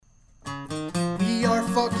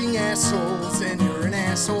fucking assholes, and you're an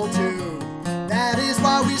asshole too. That is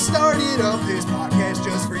why we started up this podcast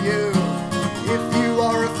just for you. If you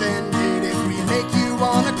are offended, if we make you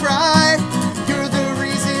wanna cry, you're the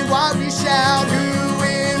reason why we shout,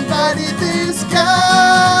 who invited this guy?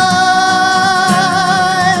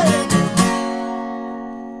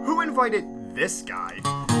 Who invited this guy?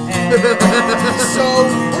 So,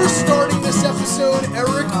 we're starting this episode.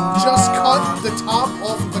 Eric just cut the top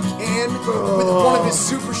off of a can with one of his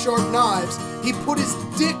super sharp knives. He put his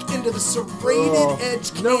dick into the serrated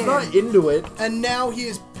edge can. No, not into it. And now he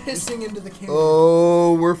is pissing into the can.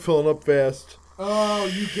 Oh, we're filling up fast. Oh,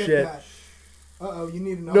 you get Shit. that. Uh-oh, you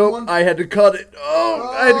need another one? Nope, I had to cut it.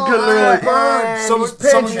 Oh, I had to cut it early. Burn!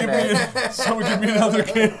 Someone give me another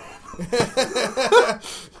can.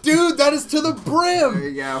 Dude, that is to the brim. There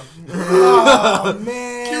you go. Oh,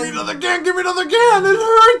 man. Give me another can, give me another can. It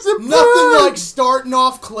hurts. It Nothing burns. like starting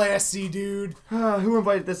off classy, dude. Who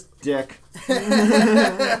invited this dick?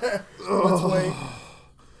 Let's wait.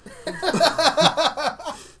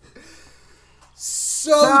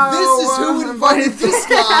 So this is who invited this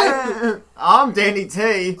guy. I'm Danny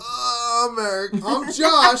T. I'm Eric. I'm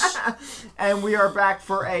Josh. And we are back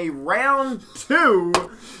for a round 2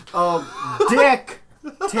 of Dick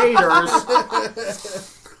Taters.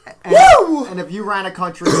 And if you ran a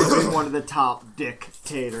country, you'd be one of the top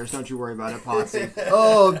dictators. Don't you worry about it, Potsy.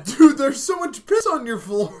 Oh, dude, there's so much piss on your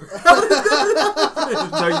floor.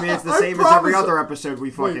 So you mean it's the same as every other episode we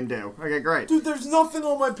fucking do. Okay, great. Dude, there's nothing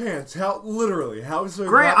on my pants. How is there?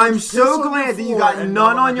 Great, that much I'm piss so on your glad that you floor got and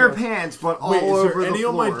none not on your my pants, but all Wait, is over there the any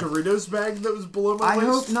floor. on my Doritos bag that was below my I waist?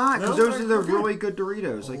 hope not, because No? those are the Okay. really good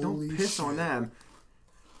Doritos. Like, don't Holy piss on shit. them.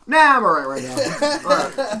 Nah, I'm alright right now.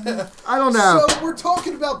 Alright. I don't know. So we're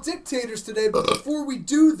talking about dictators today, but before we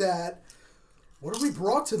do that, what are we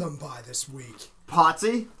brought to them by this week?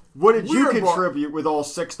 Potsy, what did you We're brought- contribute with all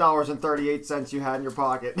 $6.38 you had in your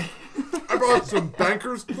pocket? I brought some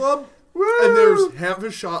Bankers Club, and there's half a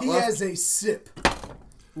shot He left. has a sip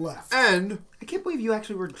left. And I can't believe you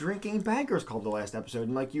actually were drinking Bankers Club the last episode.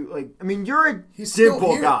 And I mean, you're a He's still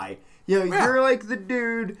simple here. guy. Yeah. You're like the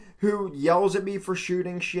dude who yells at me for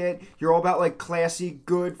shooting shit. You're all about like classy,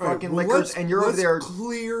 good fucking liquors, and you're over there. Let's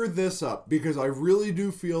clear this up, because I really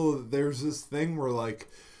do feel that there's this thing where, like,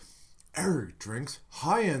 Eric drinks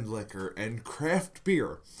high-end liquor and craft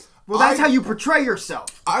beer. Well, that's how you portray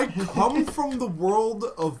yourself. I come from the world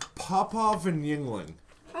of Popov and Yingling.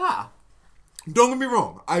 Ah. Don't get me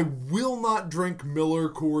wrong. I will not drink Miller,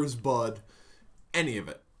 Coors, Bud, any of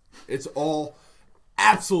it. It's all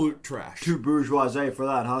absolute trash. Too bourgeoisie for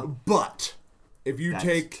that, huh? But if you That's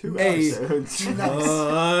take 2 a episodes.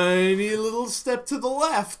 tiny little step to the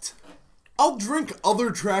left, I'll drink other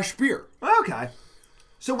trash beer. Okay.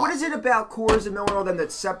 So what is it about Coors and Miller and all them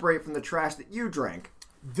that separate from the trash that you drink?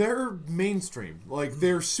 They're mainstream. Like,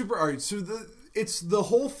 they're super... Alright, so it's the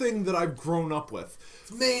whole thing that I've grown up with.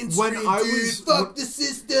 Mainstream, When I dude. was- Fuck the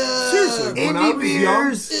system. Seriously, when I Indie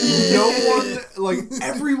was beers. young, no one, like,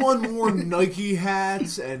 everyone wore Nike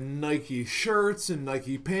hats and Nike shirts and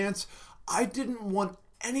Nike pants. I didn't want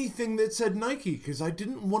anything that said Nike, because I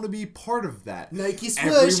didn't want to be part of that. Nike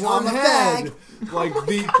swoosh on Everyone the had, bag. like,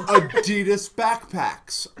 the Adidas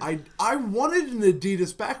backpacks. I wanted an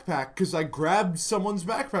Adidas backpack because I grabbed someone's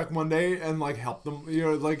backpack one day and, like, helped them, you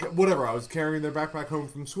know, like, whatever. I was carrying their backpack home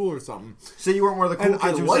from school or something. So you weren't one of the cool And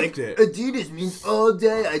kids I who was liked like, it. Adidas means all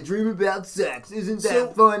day I dream about sex. Isn't that So,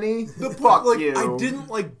 funny? The point, Fuck like, you. I didn't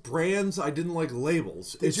like brands. I didn't like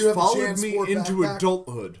labels. It's you have a followed me JanSport into backpack?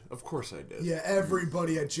 adulthood. Of course I did. Yeah,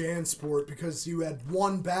 everybody at JanSport, because you had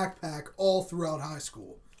one backpack all throughout high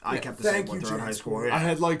school. I kept the Thank same one you, throughout high James school. Ford. Yeah. I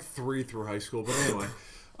had like 3 through high school, but anyway,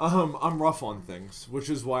 I'm rough on things, which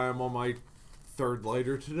is why I'm on my 3rd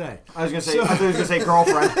lighter today. I was gonna say, I thought he was gonna say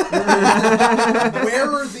girlfriend.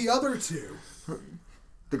 Where are the other two?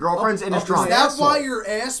 The girlfriend's in his Is trunk. that asshole. why your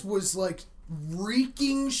ass was like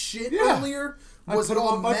reeking shit Yeah. earlier? I Was put it them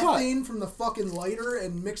all on my butt. methane from the fucking lighter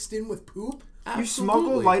and mixed in with poop? You smuggle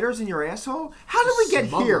Absolutely. lighters in your asshole? How did we get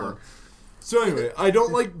Smuggle here? them. So anyway, I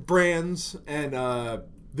don't like brands, and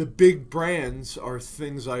the big brands are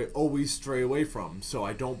things I always stray away from. So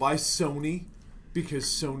I don't buy Sony, because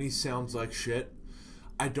Sony sounds like shit.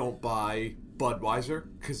 I don't buy Budweiser,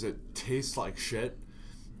 because it tastes like shit.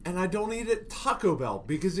 And I don't eat at Taco Bell,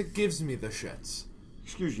 because it gives me the shits.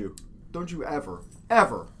 Excuse you. Don't you ever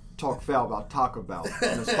talk foul about Taco Bell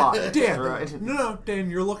on the spot. Dan, Alright? no,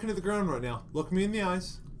 Dan, you're looking at the ground right now. Look me in the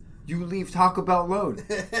eyes. You leave Taco Bell alone.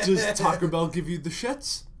 Does Taco Bell give you the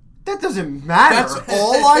shits? That doesn't matter. That's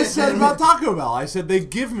all I said about Taco Bell. I said they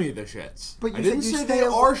give me the shits. But you I didn't said you say stay they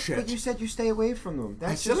away, are shit. But you said you stay away from them.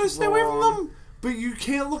 That's I said just I stay away from wrong. them. But you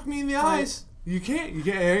can't look me in the eyes. You can't.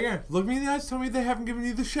 Hang on. Look me in the eyes. Tell me they haven't given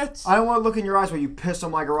you the shits. I don't want to look in your eyes while you piss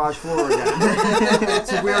on my garage floor again.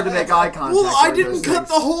 It's weird to make eye contact. Well, I during didn't those cut things.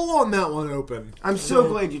 the hole on that one open. I'm so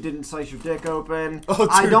glad you didn't slice your dick open. Oh, dude,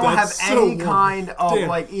 I don't have that's so any warm. kind of Dan.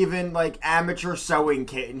 like even like amateur sewing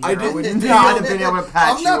kit in here. I I would didn't- not have been able to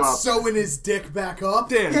patch I'm you not up. sewing his dick back up.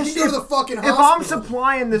 Dan. You can go to the fucking If I'm hospital.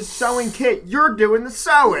 supplying the sewing kit, you're doing the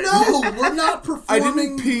sewing. No, we're not I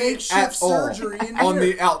performing didn't pee makeshift at all surgery in on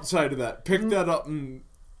here. the outside of that. Pick that up and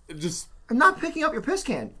just... I'm not picking up your piss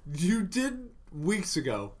can. You did weeks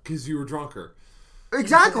ago because you were drunker.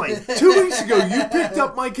 Exactly. 2 weeks ago, you picked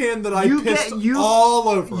up my can that I pissed all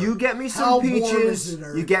over. You get me some How warm peaches. is it,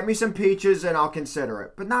 Eric? You get me some peaches, and I'll consider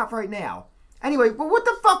it. But not right now. Anyway, well, what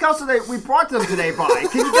the fuck else we brought them today by?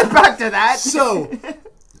 Can you get back to that? So,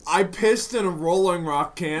 I pissed in a Rolling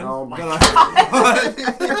Rock can. Oh my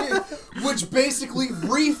Which basically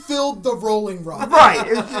refilled the Rolling Rock. Right.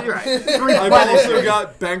 You're right. I've also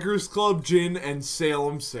got Bankers Club gin and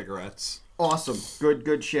Salem cigarettes. Awesome.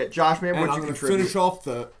 Good shit. Josh, man, And what'd I'm you going to contribute? finish off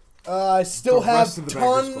the... I still The have rest of the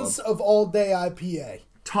Bankers tons Club. of all day IPA.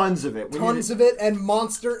 Tons of it. Tons of it, and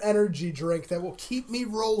Monster Energy drink that will keep me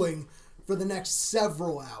rolling for the next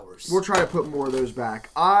several hours. We'll try to put more of those back.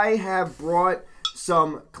 I have brought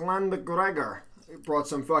some Clonmacgregor. Brought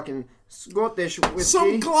some fucking Scottish whiskey.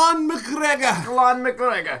 Some Clan McGregor.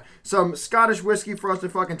 Clonmacgregor. Some Scottish whiskey for us to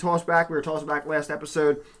fucking toss back. We were tossing back last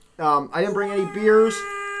episode. I didn't bring any beers.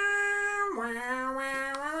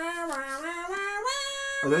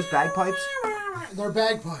 Are those bagpipes? They're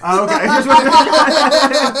bagpipes. Oh, okay. Just wanted to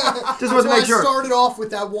That's why make sure. I started off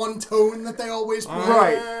with that one tone that they always play.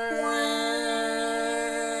 Right.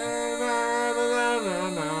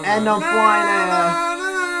 And I'm flying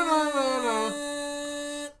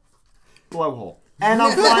a blowhole. And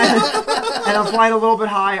I'm flying a little bit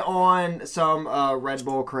high on some Red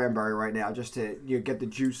Bull cranberry right now, just to get the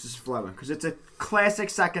juices flowing, because it's a classic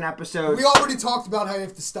second episode. We already talked about how you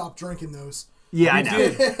have to stop drinking those. Yeah, I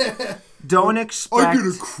know. Don't expect. I get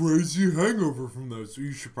a crazy hangover from those, so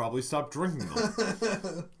you should probably stop drinking them.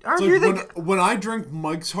 Aren't It's you like when I drink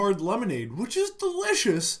Mike's Hard Lemonade, which is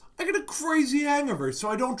delicious, I get a crazy hangover, so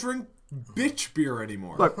I don't drink bitch beer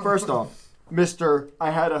anymore. Look, first off, Mister,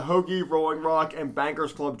 I had a hoagie, Rolling Rock, and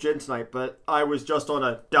Bankers Club gin tonight, but I was just on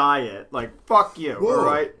a diet. Like, fuck you, all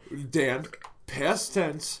right? Dan, past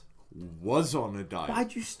tense, was on a diet.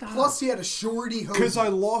 Why'd you stop? Plus, he had a shorty hoagie. Because I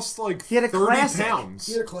lost like He had a 30 classic. pounds.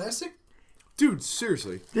 He had a classic? Dude,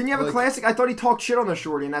 seriously. Didn't you have a Like, classic? I thought he talked shit on the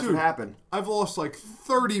shorty, and that's Dude, what happened. I've lost like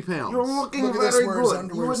 30 pounds. You're looking Look at this, very where his good. You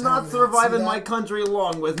underwear's would not hanging out. survive See in my that? country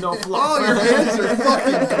long with no fluff. Oh, your hands are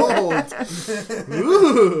fucking cold.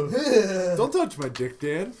 Ooh. Don't touch my dick,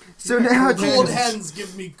 Dan. So now, Cold hens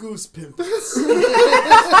give me goose pimples. They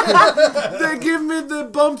give me the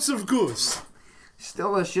bumps of goose.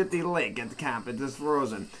 still a shitty lake at the camp. It is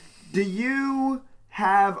frozen. Do you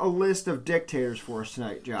have a list of dictators for us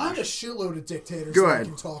tonight, I have a Josh? shitload of dictators Good. that I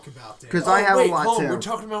can talk about. Dan. Because I have a lot too. We're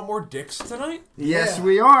talking about more dicks tonight? Yes, Yeah.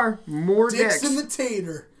 we are. More Dicks dicks. in the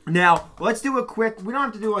tater. Now, let's do a quick. We don't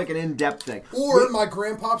have to do like an in-depth thing. Or my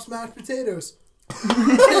grandpop's mashed potatoes.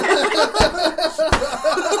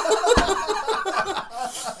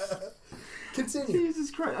 Continue.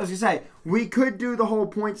 Jesus Christ. I was going to say, we could do the whole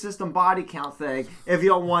point system body count thing if you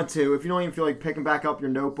don't want to. If you don't even feel like picking back up your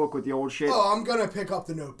notebook with the old shit. Oh, I'm gonna pick up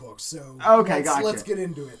the notebook. So Okay, gotcha. Let's get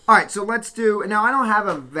into it. All right, so let's do. Now, I don't have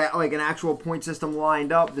an actual point system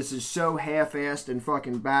lined up. This is so half-assed and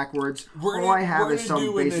fucking backwards. All I have is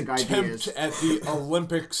some basic ideas. at the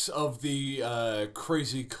Olympics of the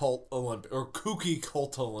crazy cult Olympic or kooky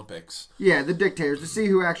cult Olympics. Yeah, the dictators, to see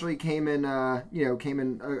who actually came in a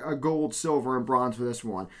gold, silver, and bronze for this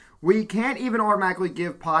one. We can't even automatically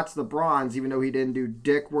give Potts the bronze, even though he didn't do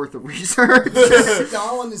dick worth of research.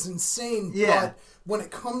 Stalin is insane. Yeah. But when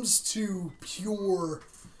it comes to pure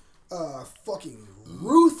fucking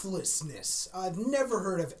ruthlessness, I've never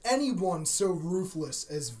heard of anyone so ruthless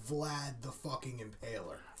as Vlad the fucking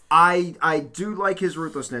Impaler. I do like his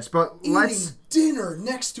ruthlessness, but let's... Eating dinner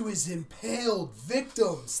next to his impaled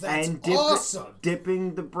victims. That's And awesome.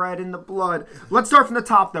 dipping the bread in the blood. Let's start from the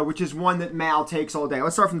top, though, which is one that Mal takes all day.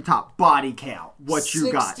 Let's start from the top. Body count. What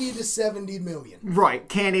you got. 60 to 70 million. Right.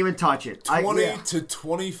 Can't even touch it. 20 to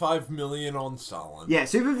 25 million on Stalin. Yeah,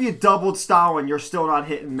 so even if you doubled Stalin, you're still not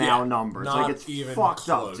hitting Mal Yeah, numbers. not Like, it's even fucked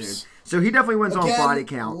up, close. dude. So he definitely wins Again, on body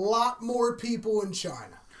count. a lot more people in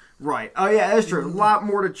China. Right. Oh yeah, that's true. A lot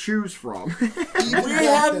more to choose from. Even We back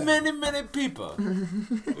have then. many people,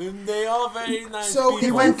 and they are very nice So people.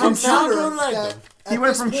 he went from Now I consider don't like that them. He at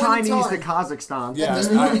went this from point in Chinese to time- Kazakhstan. Yeah, this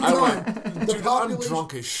point in I time, went. the Dude, I'm population-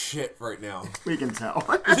 drunk as shit right now. We can tell.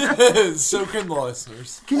 So can the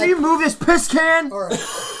listeners. Can you move this piss can? All right.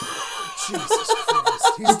 Jesus Christ.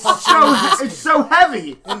 He's touching So his it's so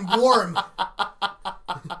heavy. and warm.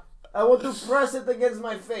 I want to press it against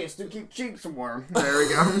my face to keep cheeks warm. There we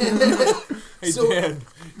go. Hey So- Dan,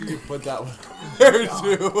 you can put that one there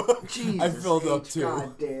too. I filled up too.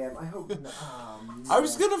 God damn. I hope. I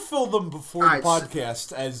was gonna fill them before Alright, the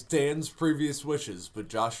podcast as Dan's previous wishes, but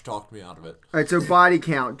Josh talked me out of it. All right. So body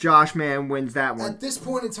count. Josh Man wins that one. At this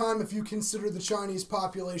point in time, if you consider the Chinese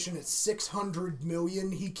population at 600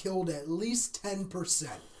 million, he killed at least 10%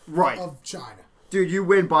 Right. of China. Dude, you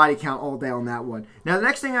win body count all day on that one. Now, the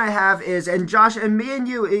next thing I have is, and Josh, and me and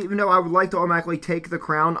you, even though I would like to automatically take the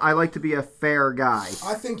crown, I like to be a fair guy.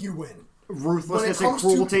 I think you win. When it Ruthlessness and comes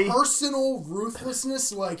cruelty. to personal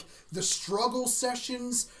ruthlessness, like the struggle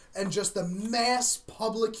sessions and just the mass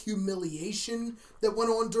public humiliation that went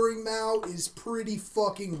on during Mao is pretty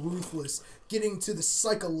fucking ruthless. Getting to the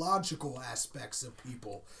psychological aspects of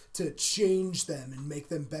people to change them and make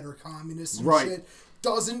them better communists and Right. shit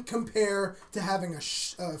doesn't compare to having a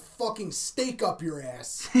fucking stake up your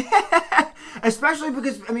ass. Especially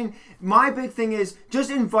because, I mean, my big thing is just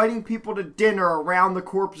inviting people to dinner around the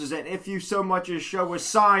corpses, and if you so much as show a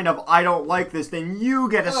sign of, I don't like this, then you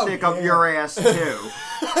get a Oh, stick up yeah. your ass, too.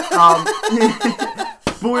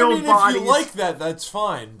 Boiled I mean, bodies. if you like that, that's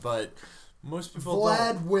fine, but most people don't.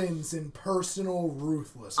 Vlad wins in personal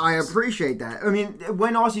ruthlessness. I appreciate that. I mean,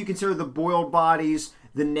 when also you consider the boiled bodies,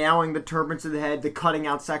 the nailing the turbans to the head, the cutting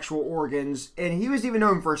out sexual organs, and he was even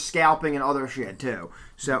known for scalping and other shit too.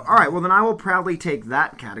 So, all right, well then I will proudly take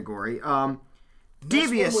that category. Next one was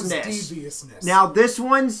Deviousness. deviousness. Now this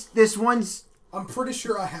one's I'm pretty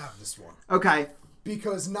sure I have this one. okay.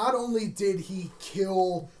 Because not only did he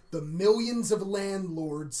kill the millions of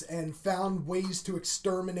landlords and found ways to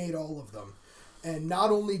exterminate all of them, and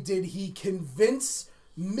not only did he convince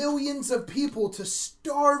millions of people to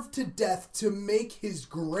starve to death to make his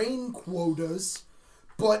grain quotas,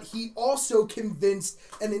 but he also convinced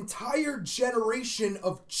an entire generation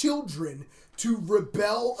of children to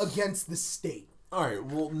rebel against the state. All right,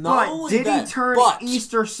 well, not But only did that, he turn but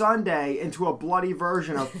Easter Sunday into a bloody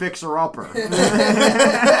version of Fixer Upper?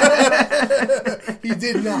 He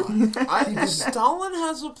did not. Stalin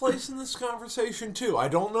has a place in this conversation too. I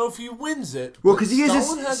don't know if he wins it. Well, but because he is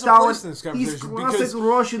Stalin a has Stalin. a place in this He's conversation classic because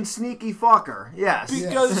Russian sneaky fucker. Yes.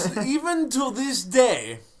 because even till this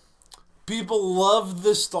day, people love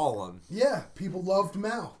the Stalin. Yeah, people loved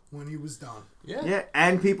Mao when he was done. Yeah. Yeah,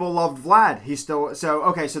 and people loved Vlad. He's still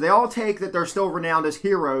so they all take that they're still renowned as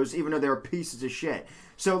heroes, even though they're pieces of shit.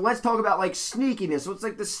 So let's talk about like sneakiness. What's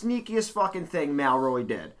like the sneakiest fucking thing Mao really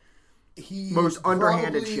did? He Most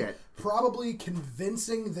underhanded probably- shit. Probably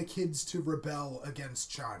convincing the kids to rebel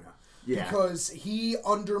against China. Yeah. Because he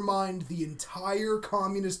undermined the entire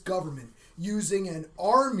communist government using an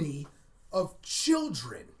army of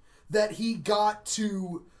children that he got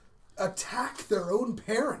to attack their own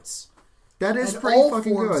parents. That is And pretty all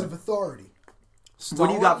fucking forms good. of authority. What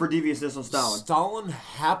do you got for deviousness on Stalin? Stalin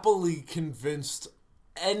happily convinced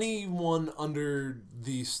anyone under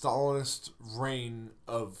the Stalinist reign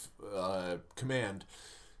of command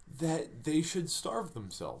that they should starve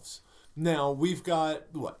themselves. Now, we've got,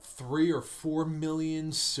 3 or 4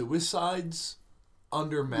 million suicides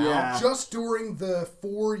under Mao? Yeah. Just during the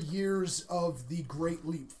 4 years of the Great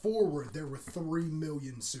Leap Forward, there were 3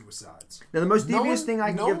 million suicides. Now the most No devious one- thing I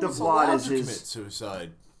can no give to one was allowed Vlad is to commit his.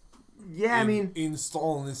 suicide. Yeah, I mean, in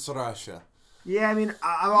Stalinist Russia. I'm Yeah,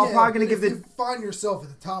 probably gonna but give if the. you find yourself at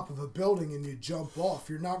the top of a building and you jump off,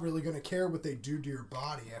 you're not really going to care what they do to your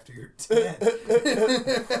body after you're dead.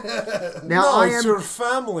 Now No, I it's am. your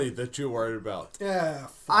family that you're worried about. Yeah,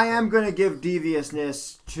 I am going to give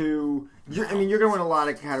deviousness to. You're going to win a lot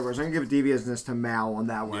of categories. I'm going to give deviousness to Mao on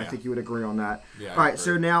that one. I Yeah. think you would agree on that. Yeah, I All right. agree.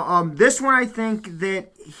 So now, this one I think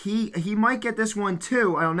that he might get this one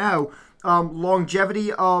too. I don't know.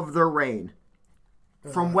 Longevity of the reign.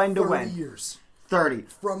 From when to 30 when? years. 30.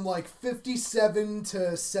 From like 57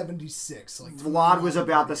 to 76. Like Vlad was 29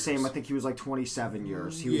 about the years. same. I think he was like 27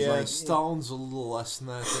 years. He was Yeah, like. Stalin's a little less than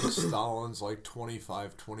that. I think Stalin's like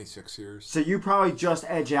 25, 26 years. So you probably just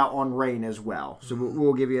edge out on reign as well. So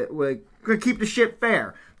we'll give you. We're gonna keep the shit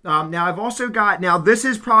fair. Now I've also got. Now this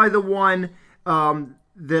is probably the one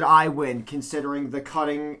that I win, considering the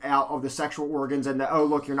cutting out of the sexual organs and the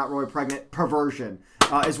look, you're not really pregnant perversion.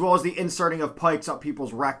 as well as the inserting of pikes up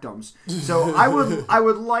people's rectums. So I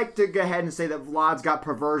would like to go ahead and say that Vlad's got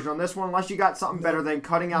perversion on this one, unless you got something better than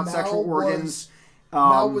cutting out sexual organs.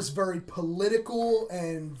 Mao was very political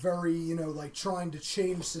and very, like trying to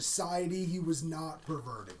change society. He was not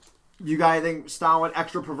perverted. You guys think Stalin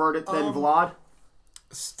extra perverted than Vlad?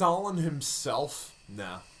 Stalin himself?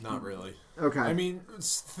 No, not really. Okay. I mean,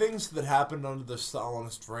 things that happened under the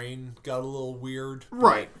Stalinist reign got a little weird.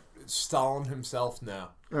 Right. Stalin himself, no.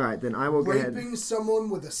 All right, then I will go ahead. Raping someone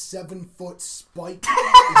with a 7-foot spike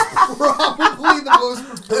is probably the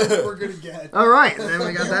most perverted we're going to get. All right, then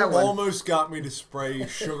we got that one. Almost got me to spray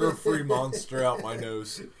sugar-free Monster out my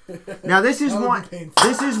nose. Now this is That would one. be painful.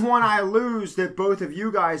 This is one I lose that both of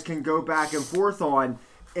you guys can go back and forth on.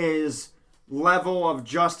 Is level of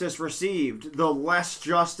justice received. The less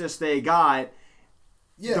justice they got,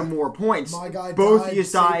 the more points. My guy both died of you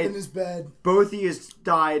safe died in his bed. Both of you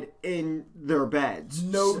died in their beds.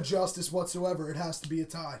 No justice whatsoever. It has to be a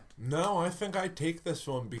tie. No, I think I take this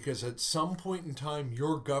one because at some point in time,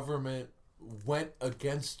 your government went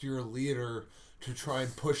against your leader to try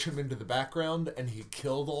and push him into the background, and he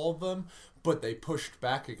killed all of them, but they pushed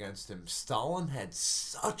back against him. Stalin had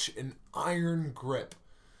such an iron grip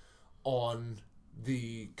on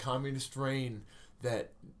the communist reign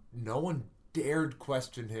that no one dared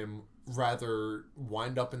question him, rather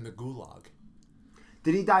wind up in the gulag.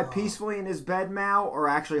 Did he die peacefully in his bed, Mao, or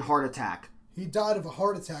actually heart attack? He died of a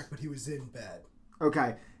heart attack, but he was in bed.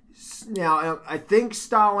 Okay. Now, I think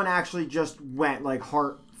Stalin actually just went, like,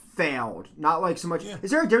 heart failed. Not like so much... Yeah.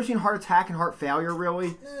 Is there a difference between heart attack and heart failure,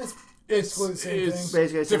 really? It's basically the same thing.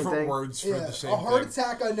 Basically the same different thing. words for the same a heart thing.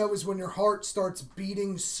 attack, I know, is when your heart starts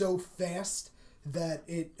beating so fast that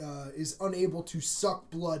it is unable to suck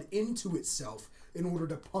blood into itself in order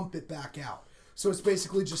to pump it back out. So it's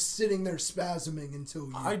basically just sitting there spasming until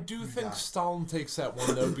you I do think die. Stalin takes that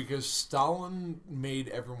one, though, because Stalin made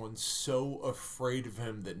everyone so afraid of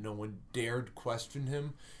him that no one dared question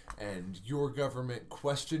him, and your government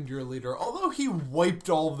questioned your leader, although he wiped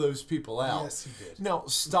all of those people out. Yes, he did. Now,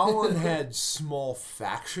 Stalin had small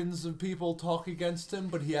factions of people talk against him,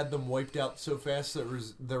 but he had them wiped out so fast that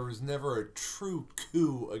there was never a true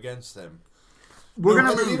coup against him. We're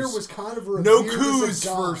The gonna leader was kind of revered No as a coups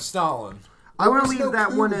god. for Stalin. I want to was leave no that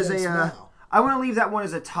coup one as against a. Mao. I want to leave that one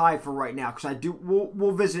as a tie for right now because I do.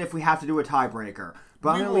 We'll visit if we have to do a tiebreaker. But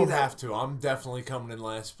I'm We gonna won't leave that. have to. I'm definitely coming in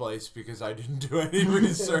last place because I didn't do any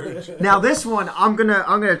research. Now this one, I'm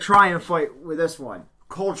gonna try and fight with this one.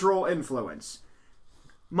 Cultural influence.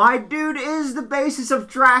 My dude is the basis of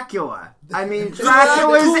Dracula. I mean,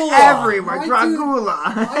 Dracula's Dracula. everywhere. My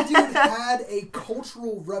Dracula. My dude had a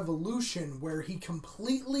cultural revolution where he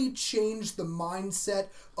completely changed the mindset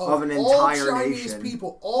Of an all entire Chinese nation.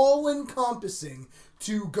 people, all encompassing,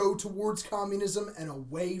 to go towards communism and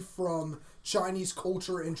away from Chinese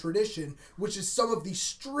culture and tradition, which is some of the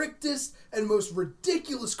strictest and most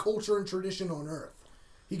ridiculous culture and tradition on earth.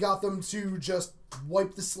 He got them to just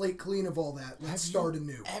wipe the slate clean of all that. Let's start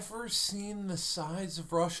anew. Ever seen the size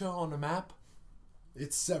of Russia on a map?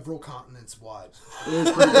 It's several continents wide. It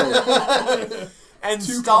is pretty big. And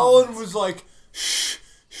Two Stalin continents. was like, shh,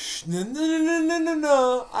 no, no, no, no, no, no,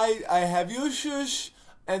 no. I have your shush,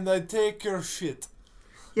 and I take your shit.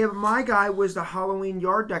 Yeah, but my guy was the Halloween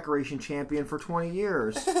yard decoration champion for 20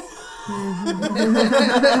 years.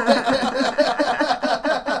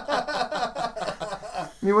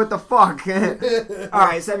 I mean, what the fuck?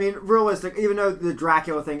 Alright, so I mean, realistic, even though the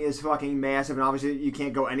Dracula thing is fucking massive, and obviously you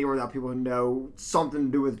can't go anywhere without people who know something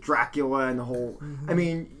to do with Dracula and the whole... I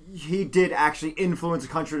mean, he did actually influence the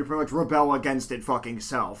country to pretty much rebel against it fucking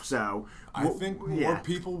self, so... I think more yeah.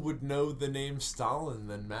 people would know the name Stalin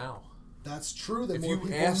than Mao. That's true. The If more you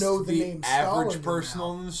people asked know the the name Stalin average than person Mao.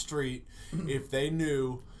 on the street if they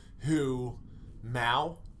knew who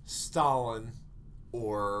Mao, Stalin,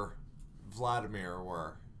 or Vladimir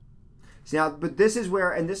were. See, now, but this is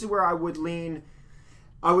where I would lean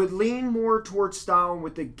more towards Stalin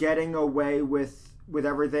with the getting away with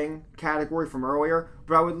everything category from earlier,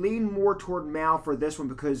 but I would lean more toward Mao for this one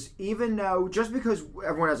because just because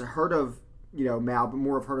everyone hasn't heard of, Mao, but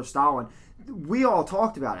more have heard of Stalin, we all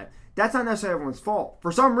talked about it. That's not necessarily everyone's fault.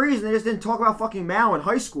 For some reason, they just didn't talk about fucking Mao in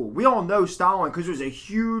high school. We all know Stalin because it was a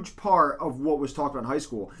huge part of what was talked about in high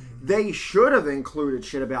school. They should have included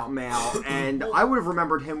shit about Mao, and I would have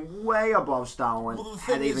remembered him way above Stalin Well, the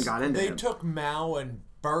had thing they even is, got into they him. took Mao and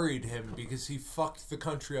buried him because he fucked the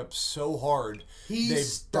country up so hard. He They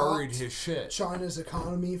stopped buried his shit. China's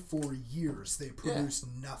economy for years. They produced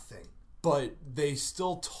nothing. but they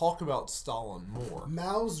still talk about Stalin more.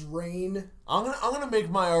 Mao's reign. I'm gonna make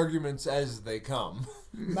my arguments as they come.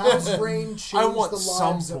 Mao's reign changed I want the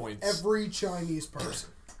some lives of points. every Chinese person.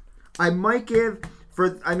 I might give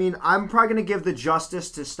I'm probably going to give the justice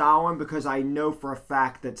to Stalin because I know for a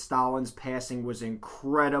fact that Stalin's passing was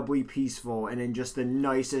incredibly peaceful and in just the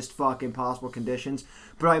nicest fucking possible conditions.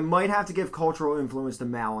 But I might have to give cultural influence to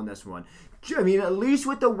Mao on this one. I mean, at least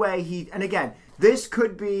with the way and again, this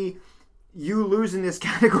could be you losing this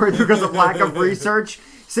category because of lack of research,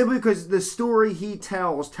 simply because the story he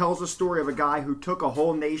tells a story of a guy who took a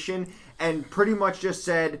whole nation and pretty much just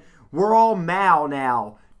said, we're all Mao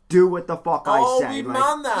now. Do what the fuck I say. We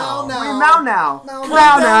Mao now. We Mao now. Mao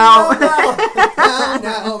Mao now.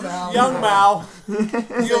 now. Young Mao.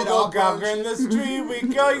 You'll go conquering the street. We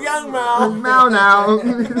go Young Mao. Mao now.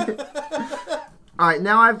 All right,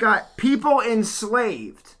 now I've got people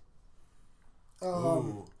enslaved.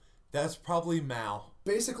 Ooh, that's probably Mao.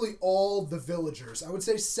 Basically all the villagers. I would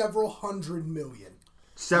say several hundred million.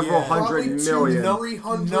 Several hundred Probably million.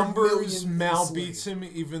 300 Numbers million Mao enslaved. beats him,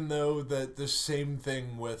 even though that the same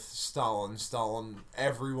thing with Stalin.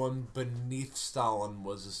 Everyone beneath Stalin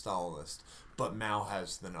was a Stalinist, but Mao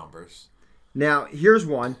has the numbers. Now, here's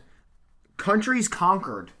one. Countries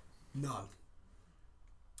conquered. None.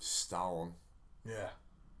 Stalin. Yeah.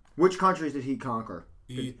 Which countries did he conquer?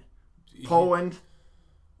 He- Poland.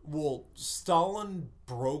 Well, Stalin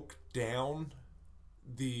broke down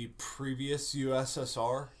the previous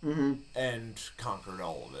USSR and conquered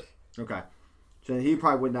all of it. Okay. So he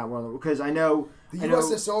probably would not want to, because I know The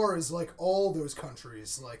USSR is like all those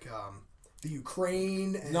countries, like the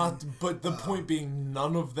Ukraine and But the point being,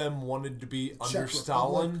 none of them wanted to be under Czech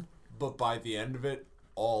Stalin, Republic. but by the end of it,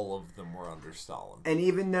 all of them were under Stalin. And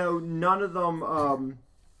even though none of them,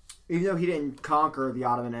 even though he didn't conquer the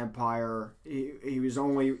Ottoman Empire, he's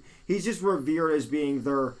just revered as being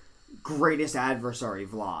their greatest adversary,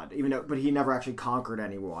 Vlad. But he never actually conquered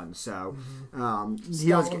anyone. So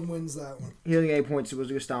Stalin wins that one. he only get 8 points. It was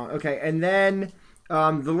against Stalin. Okay, and then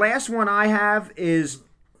the last one I have is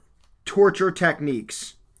torture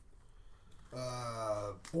techniques.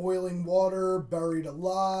 Boiling water, buried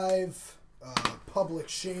alive, public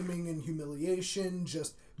shaming and humiliation,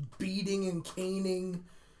 just beating and caning.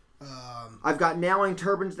 I've got nailing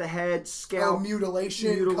turbans to the head, scalp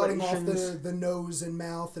Mutilation, cutting off mutilations. the nose and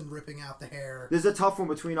mouth and ripping out the hair. This is a tough one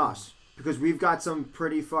between us because we've got some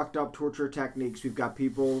pretty fucked up torture techniques. We've got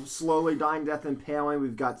people slowly dying death impaling.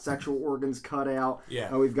 We've got sexual organs cut out.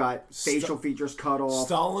 Yeah. We've got facial features cut off.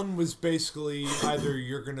 Stalin was basically either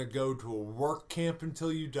you're going to go to a work camp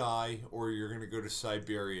until you die, or you're going to go to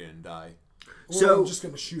Siberia and die. Or I'm just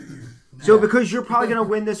going to shoot you. So because you're probably going to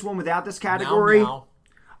win this one without this category, Now.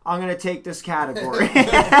 I'm going to take this category. Your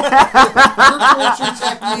torture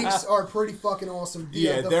techniques are pretty fucking awesome.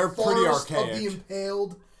 Yeah, the they're pretty forest archaic. Of the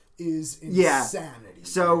impaled is Yeah. insanity.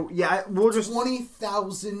 So, yeah, we'll just...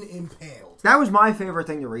 20,000 impaled. That was my favorite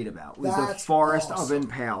thing to read about, was the That's forest of awesome.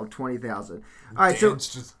 impaled, 20,000. All right, so... Dan's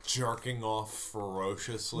just jerking off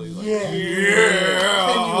ferociously. Like, Yeah.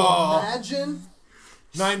 Yeah. Can you imagine?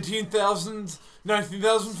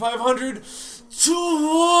 19,500,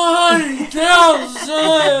 20,000.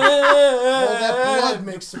 All that blood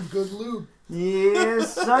makes some good lube.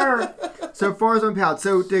 Yes, sir. So far as impaled.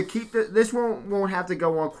 So to keep this one won't have to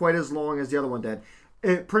go on quite as long as the other one did.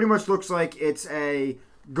 It pretty much looks like it's a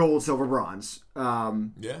gold, silver, bronze.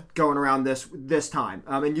 Going around this time.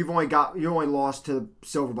 And you only lost to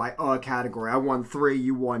silver by a category. I won 3.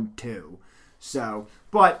 You won 2. So,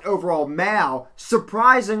 but overall, Mao,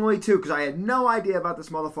 surprisingly too, because I had no idea about this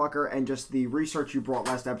motherfucker, and just the research you brought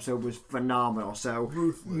last episode was phenomenal. So,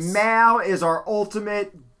 Ruthless. Mao is our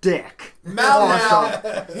ultimate dick. Mao Awesome.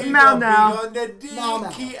 now. He Mao don't now. be on the dick. Mao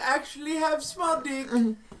now. He actually have small dick.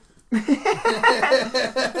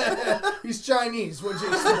 He's Chinese. What'd you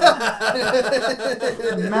expect?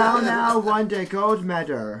 Mao now, one day gold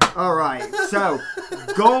medal. All right, so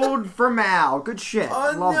gold for Mao. Good shit.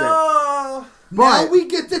 Loved it. Now But we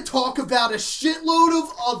get to talk about a shitload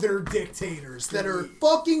of other dictators that are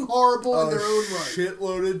fucking horrible in their own right.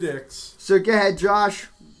 Shitload of dicks. so go ahead, Josh.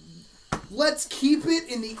 Let's keep it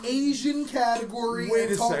in the Asian category Wait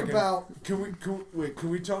and a talk second. about Can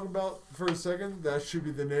we talk about for a second? That should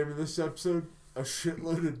be the name of this episode. A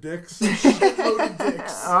shitload of dicks. shitload of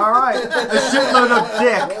dicks. All right, a shitload of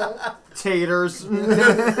dick taters.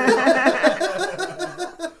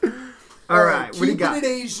 All right, what do you keeping got? it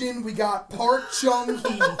Asian, we got Park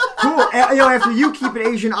Chung-hee. Cool. After you keep it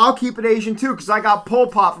Asian, I'll keep it Asian too, because I got Pol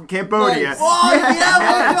Pot from Cambodia. Nice. Oh yeah,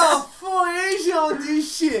 what the more Asia on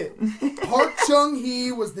this shit. Park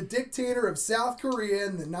Chung-hee was the dictator of South Korea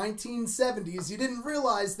in the 1970s. You didn't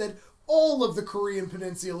realize that all of the Korean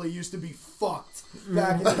peninsula used to be fucked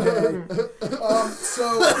back in the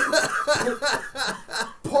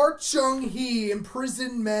day. Park Chung-hee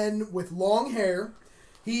imprisoned men with long hair.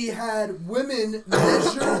 He had women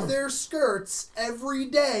measure their skirts every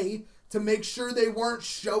day to make sure they weren't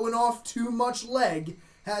showing off too much leg.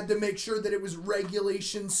 Had to make sure that it was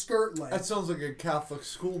regulation skirt length. That sounds like a Catholic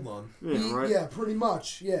school nun. Yeah, pretty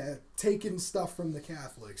much. Yeah, taking stuff from the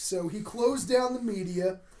Catholics. So he closed down the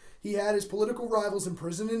media. He had his political rivals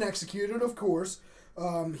imprisoned and executed, of course.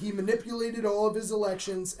 He manipulated all of his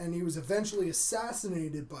elections, and he was eventually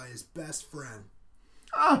assassinated by his best friend.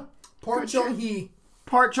 Park Chung-hee.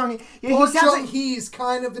 Park Chung-hee. Yeah, Park he sounds like Chung-hee's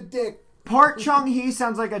kind of a dick. Park Chung-hee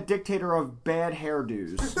sounds like a dictator of bad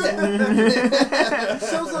hairdos.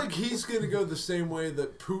 Sounds like he's gonna go the same way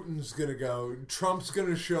that Putin's gonna go. Trump's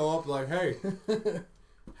gonna show up like, hey,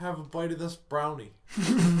 have a bite of this brownie.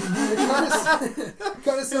 It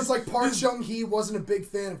kind of sounds like Park Chung-hee wasn't a big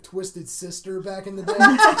fan of Twisted Sister back in the day.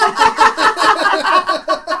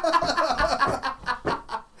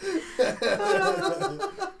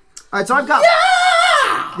 All right, so I've got...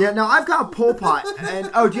 no, I've got Pol Pot. And,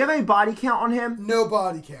 do you have any body count on him? No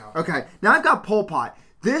body count. Okay, now I've got Pol Pot.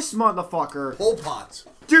 This motherfucker... Pol Pot.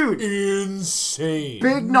 Dude. Insane.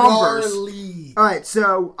 Big numbers. Gnarly. All right,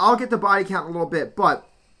 so I'll get the body count in a little bit, but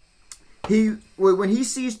when he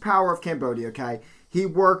seized power of Cambodia, okay, he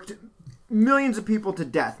worked millions of people to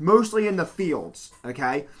death, mostly in the fields,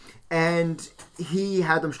 okay, and he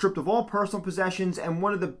had them stripped of all personal possessions, and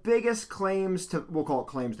one of the biggest claims to, we'll call it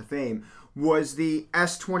claims to fame, was the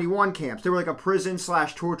S-21 camps. They were like a prison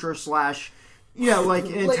 / torture / like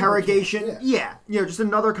an interrogation. Camp, yeah, just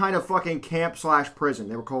another kind of fucking camp / prison.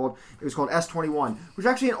 It was called S-21, which was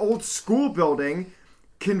actually an old school building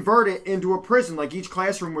converted into a prison. Like each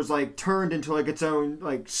classroom was like turned into like its own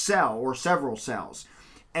like cell or several cells.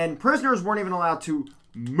 And prisoners weren't even allowed to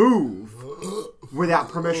move without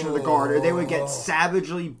permission of the guard, or they would get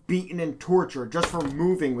savagely beaten and tortured just for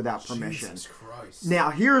moving without permission. Jesus Christ. Now,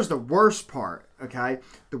 here's the worst part, okay?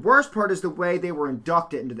 The worst part is the way they were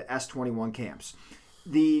inducted into the S-21 camps.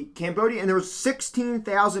 The Cambodia, and there was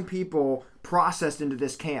 16,000 people processed into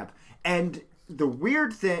this camp. And the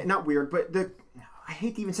weird thing, not weird, but I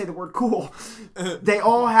hate to even say the word cool. They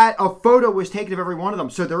all had, a photo was taken of every one of them.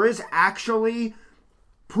 So there is actually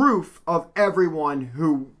proof of everyone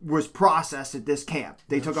who was processed at this camp.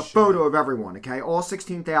 They took a photo of everyone, okay? All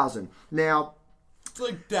 16,000. Now... It's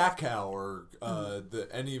like Dachau or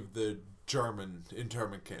any of the German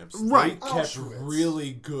internment camps. Right. They kept Auschwitz.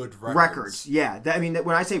 really good records. Yeah.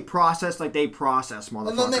 When I say process, like they process motherfuckers.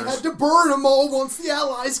 And then they had to burn them all once the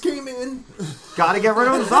Allies came in. Gotta get rid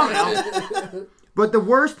of them somehow. But the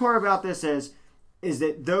worst part about this is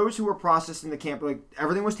that those who were processed in the camp, like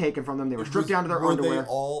everything was taken from them. They were stripped down to their underwear. Were they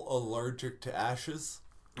all allergic to ashes?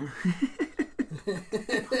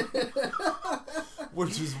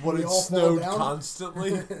 Which is what They it all fall snowed down?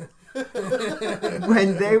 constantly.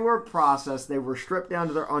 When they were processed, they were stripped down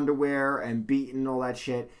to their underwear and beaten and all that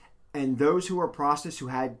shit. And those who were processed who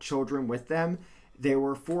had children with them, they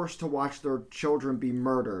were forced to watch their children be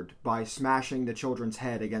murdered by smashing the children's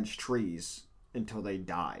head against trees until they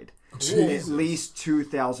died. Jesus. At least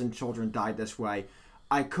 2,000 children died this way.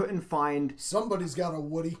 I couldn't find... Somebody's got a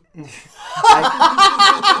Woody.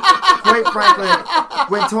 Quite frankly,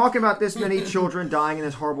 when talking about this many children dying in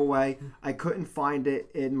this horrible way, I couldn't find it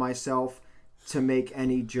in myself to make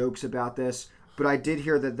any jokes about this. But I did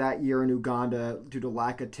hear that year in Uganda, due to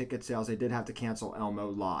lack of ticket sales, they did have to cancel Elmo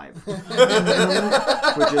Live.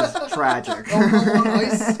 Which is tragic. Elmo on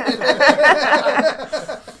ice.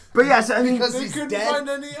 But yes, I mean... Because They he's couldn't dead. find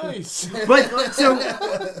any ice.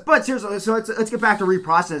 But seriously, so let's get back to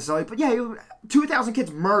reprocess. So, but yeah, 2,000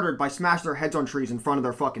 kids murdered by smashing their heads on trees in front of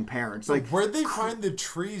their fucking parents. Like, Where'd they find the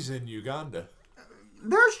trees in Uganda?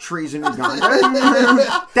 there's trees in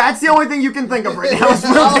Uganda. That's the only thing you can think of right now. Is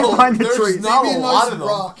where they find the There's trees. not Maybe a a lot nice of them.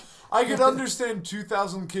 rock. I could understand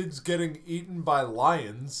 2,000 kids getting eaten by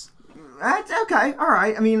lions. That's okay. All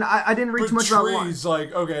right. I mean, I didn't read But too much about one. trees,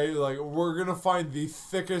 we're gonna find the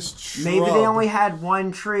thickest shrub. Maybe they only had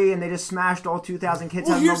one tree and they just smashed all 2,000 kids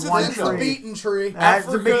Well, out here's of the one It's thing, the tree. beaten tree. That's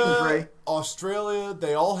the beaten Africa, tree. Australia,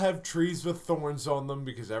 they all have trees with thorns on them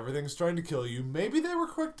because everything's trying to kill you. Maybe they were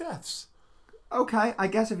quick deaths. Okay, I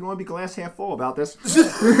guess if you want to be glass half full about this.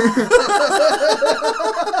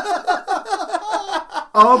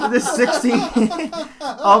 Of the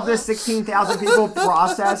 16,000 people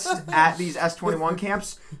processed at these S-21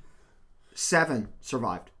 camps, 7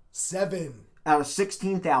 survived. 7. out of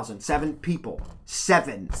 16,000, 7 people.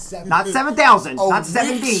 7. Seven. Not 7,000. A Not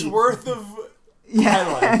 7 week's D. worth of Yeah.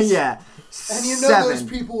 highlights. Yeah. And you know 7. those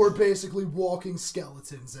people were basically walking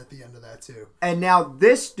skeletons at the end of that too. And now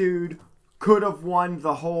this dude could have won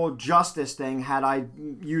the whole justice thing had I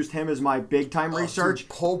used him as my big time research. Dude,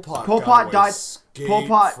 Pol Pot, Pol got Pot away died. Pol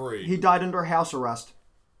Pot. scot-free. He died under house arrest.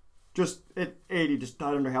 Just at 80, just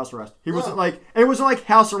died under house arrest. He wasn't Oh. like it wasn't like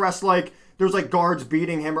house arrest. Like there was like guards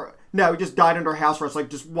beating him. Or no, he just died under house arrest. Like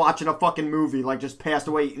just watching a fucking movie. Like just passed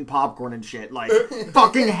away eating popcorn and shit. Like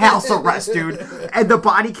fucking house arrest, dude. And the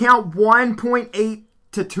body count 1.8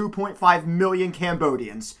 to 2.5 million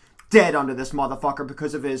Cambodians dead under this motherfucker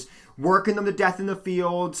because of his working them to death in the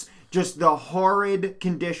fields. Just the horrid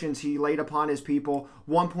conditions he laid upon his people.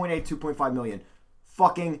 1.8, 2.5 million.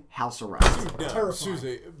 Fucking house arrest. No, Terrifying.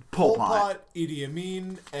 seriously. Pol Pol Pot. Pot, Idi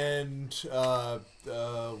Amin, and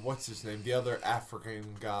what's his name? The other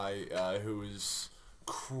African guy who is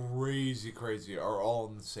crazy, are all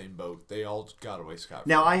in the same boat. They all got away scot-free.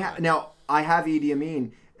 Now I have Idi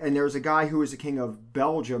Amin, and there's a guy who was the king of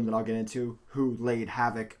Belgium that I'll get into who laid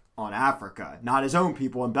havoc on Africa. Not his own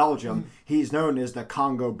people in Belgium. He's known as the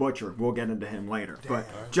Congo Butcher. We'll get into him later. But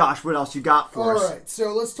Josh, what else you got for us? Alright,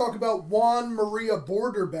 so let's talk about Juan Maria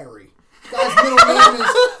Borderberry. Guy's middle name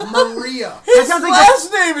is Maria. His sounds like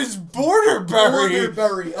last name is Borderberry.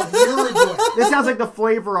 Borderberry of Uruguay. This sounds like the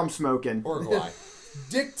flavor I'm smoking. Uruguay.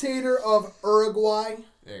 Dictator of Uruguay.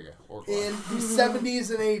 There you go. Uruguay. In the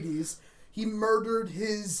 70s and 80s, he murdered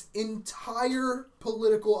his entire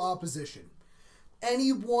political opposition.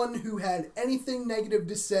 Anyone who had anything negative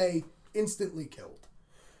to say, instantly killed.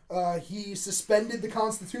 He suspended the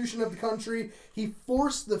constitution of the country. He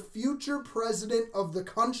forced the future president of the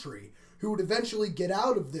country, who would eventually get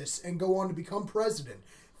out of this and go on to become president,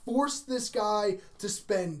 forced this guy to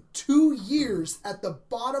spend 2 years at the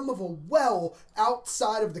bottom of a well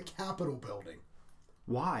outside of the Capitol building.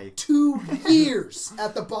 Why? 2 years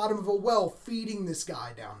at the bottom of a well feeding this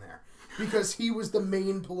guy down there because he was the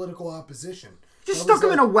main political opposition. Just stuck him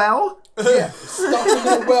in a well? Yeah, stuck him in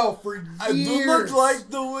a well for years. I do look like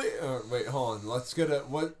the way. Wait, hold on. Let's get a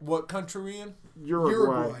what country we in?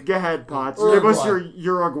 Uruguay. Go ahead, Potts. Uruguay. Give us your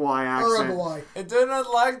Uruguay accent. Uruguay. It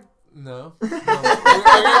didn't like. No. I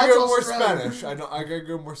gotta go more Australia. Spanish. I gotta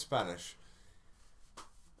go more Spanish.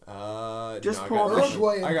 Just no, pull up a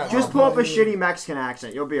Uruguay. I got Just pull up a Yeah. shitty Mexican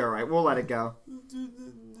accent. You'll be alright. We'll let it go.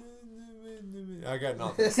 I got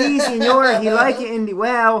nothing. Si, senor, he like it in the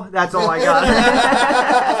well. That's all I got.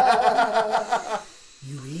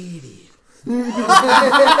 You idiot.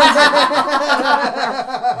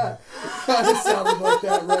 Kind of sounded like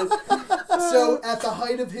that, right? So, at the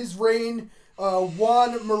height of his reign,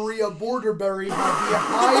 Juan Maria Borderberry had the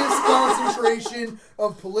highest concentration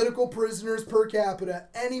of political prisoners per capita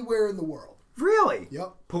anywhere in the world. Really?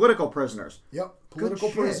 Yep. Political prisoners. Yep. Political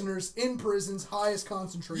shit. prisoners in prisons, highest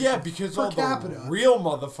concentration. Yeah, because per all capita. the real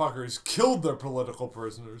motherfuckers killed their political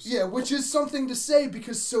prisoners. Yeah, which is something to say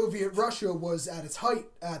because Soviet Russia was at its height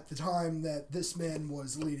at the time that this man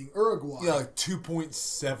was leading Uruguay. Yeah, like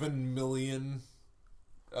 2.7 million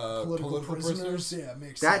political prisoners. Yeah,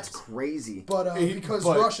 makes That's sense. crazy. But because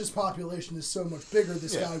but- Russia's population is so much bigger,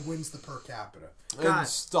 this Yeah. guy wins the per capita. And God.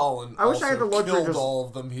 Stalin I wish also I had the luxury killed just- all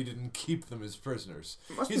of them. He didn't keep them as prisoners.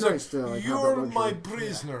 Must be He's nice to, like, like, have you're that my luxury."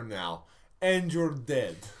 prisoner now, and you're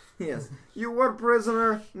dead. Yes. You were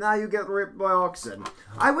prisoner, now you get ripped by oxen.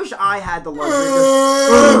 I wish I had the luxury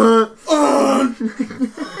I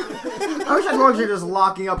wish I had the luxury of just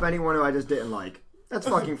locking up anyone who I just didn't like. That's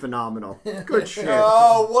fucking phenomenal. Good shit.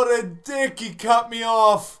 Oh, what a dick! He cut me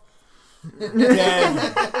off.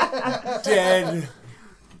 Dead. Dead.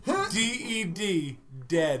 D-E-D.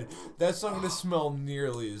 Dead. That's not going to smell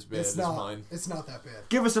nearly as bad It's as not. mine. It's not that bad.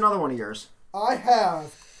 Give us another one of yours. I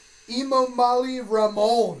have Emomali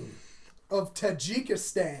Ramon of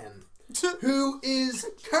Tajikistan, who is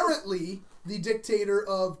currently the dictator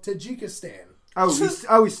of Tajikistan.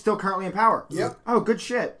 He's still currently in power. Yep. Oh, good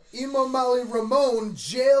shit. Emomali Ramon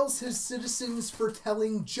jails his citizens for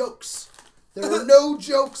telling jokes. There are no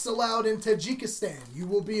jokes allowed in Tajikistan. You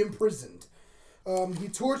will be imprisoned. He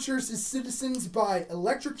tortures his citizens by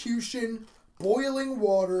electrocution, boiling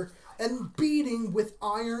water, and beating with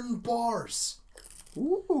iron bars.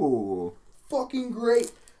 Ooh. Fucking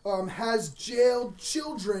great. Has jailed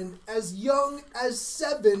children as young as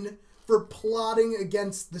 7 for plotting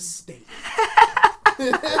against the state.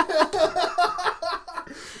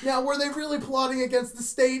 Now, were they really plotting against the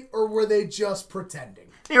state, or were they just pretending?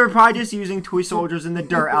 They were probably just using toy soldiers in the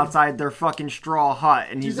dirt outside their fucking straw hut,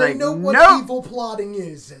 and Do he's they like, know what nope. evil plotting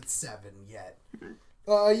is at 7 yet?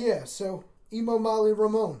 Yeah, so Emomali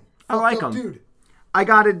Ramon. I like Fucked up him. dude. I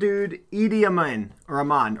got a dude, Idi Amin, or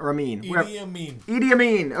Amin. whatever. Idi Amin. Idi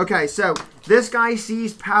Amin. Okay, so this guy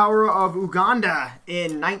seized power of Uganda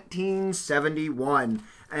in 1971.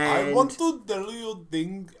 And I want to tell you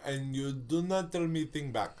thing, and you do not tell me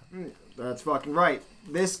thing back. That's fucking right.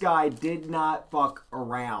 This guy did not fuck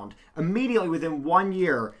around. Immediately within 1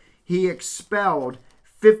 year, he expelled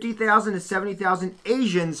 50,000 to 70,000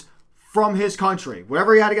 Asians from his country.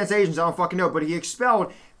 Whatever he had against Asians, I don't fucking know, but he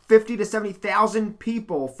expelled 50 to 70,000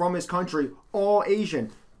 people from his country, all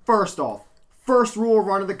Asian. First off, first rule of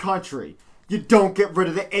run of the country. You don't get rid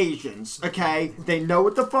of the Asians, okay? They know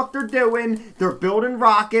what the fuck they're doing. They're building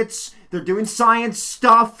rockets. They're doing science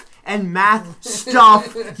stuff and math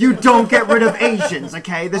stuff. You don't get rid of Asians,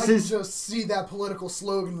 okay? I This can is... just see that political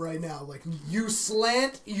slogan right now. Like, you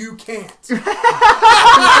slant, you can't.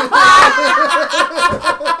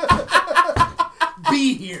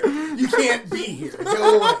 Be here. You can't be here.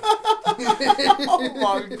 Go away. Oh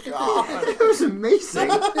my god. It was amazing.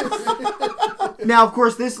 Now, of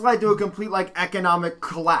course, this led to a complete, like, economic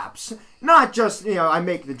collapse. Not just, I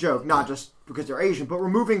make the joke, not just because they're Asian, but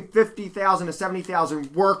removing 50,000 to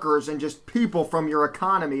 70,000 workers and just people from your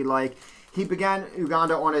economy, like, he began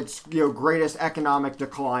Uganda on its, greatest economic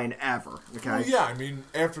decline ever, okay? Well, yeah, I mean,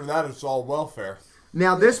 after that, it's all welfare.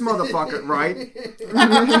 Now, this motherfucker, right?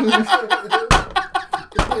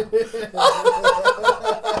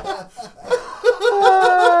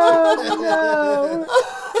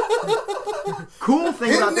 Cool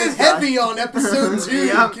thing about Hitting this it guy. heavy on episode 2.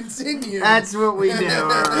 Yep. Continue. That's what we do. All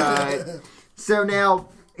right. So now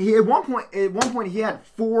he at one point he had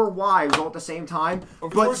 4 wives all at the same time.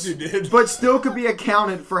 Of course he did. But still could be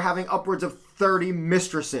accounted for having upwards of 30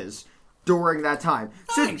 mistresses during that time.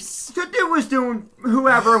 Nice. So dude was doing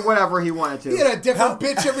whatever he wanted to. He had a different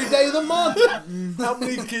bitch every day of the month. How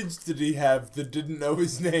many kids did he have that didn't know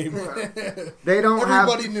his name? They don't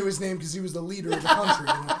Everybody have knew his name because he was the leader of the country.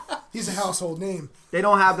 He's a household name. they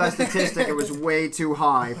don't have that statistic. It was way too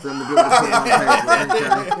high for them to be able to put it on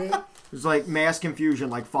paper. Okay? It was like mass confusion,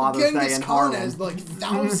 like Father's Day Genghis in Khan Harlem. has like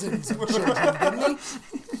thousands of children, didn't he?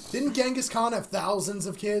 Didn't Genghis Khan have thousands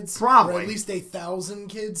of kids? Probably. Or at least 1,000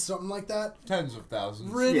 kids, something like that? Tens of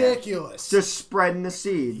thousands. Ridiculous. Just spreading the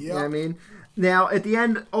seed. You know what I mean? Now, at the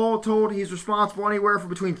end, all told, he's responsible anywhere for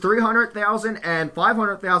between 300,000 and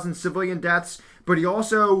 500,000 civilian deaths. But he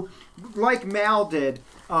also, like Mao did,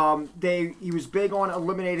 he was big on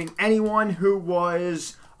eliminating anyone who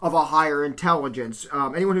was of a higher intelligence.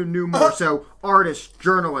 Anyone who knew more. So, artists,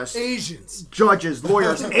 journalists, Asians. judges,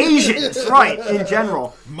 lawyers, Asians, right, in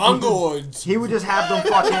general. Mongoloids. He would just have them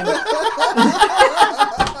fucking...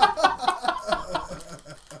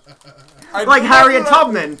 like Harriet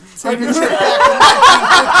Tubman. Back in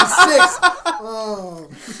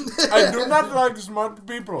 1956. I do not like smart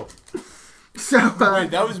people. So, Wait,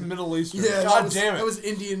 that was Middle Eastern. Yeah, God damn it. That was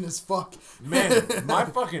Indian as fuck. Man, my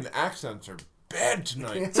fucking accents are bad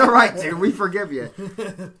tonight. it's all right, dude. We forgive you.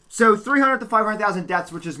 So 300 to 500,000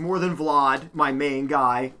 deaths, which is more than Vlad, my main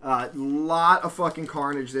guy. Lot of fucking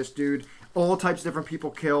carnage, this dude. All types of different people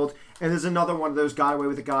killed. And there's another one of those got away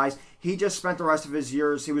with the guys. He just spent the rest of his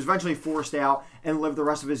years. He was eventually forced out and lived the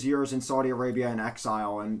rest of his years in Saudi Arabia in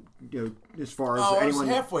exile. And as far as Oh, I was anyone,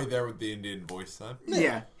 halfway there with the Indian voice then.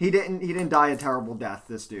 yeah, he didn't die a terrible death.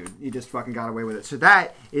 This dude, he just fucking got away with it. So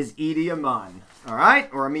that is Idi Amin. All right,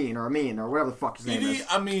 or Amin, or whatever the fuck his name is.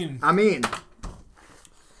 Amin.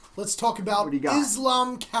 Let's talk about What do you got?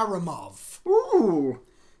 Islam Karimov. Ooh.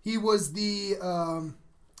 He was the,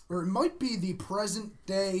 or it might be the present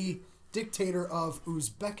day dictator of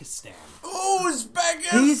Uzbekistan.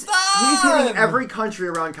 Uzbekistan! He's hitting every country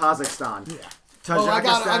around Kazakhstan. Yeah. Oh, I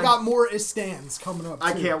got more Istans coming up.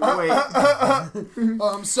 I too. can't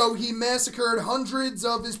wait. So he massacred hundreds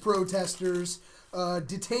of his protesters,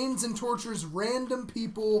 detains and tortures random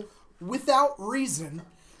people without reason,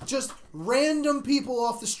 just random people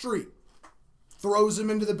off the street. Throws them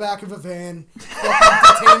into the back of a van,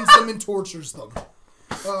 fucking detains them and tortures them.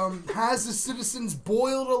 Has the citizens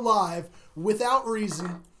boiled alive without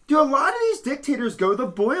reason. Dude, a lot of these dictators go the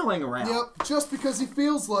boiling route. Yep, just because he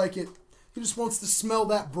feels like it. He just wants to smell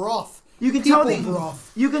that broth. You can People tell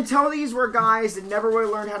broth. you can tell these were guys that never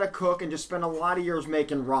really learned how to cook and just spent a lot of years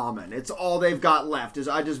making ramen. It's all they've got left is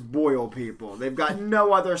I just boil people. They've got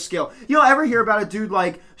no other skill. You don't ever hear about a dude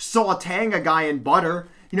like sauteing a guy in butter.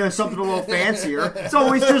 Something a little fancier. It's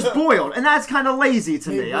always just boiled, and that's kind of lazy to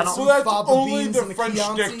me. I don't. So that's Fava only beans the and a French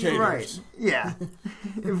Chianti. dictators. Right. Yeah.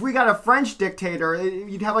 If we got a French dictator,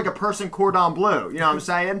 you'd have like a person cordon bleu. You know what I'm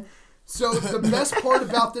saying? So the best part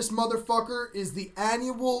about this motherfucker is the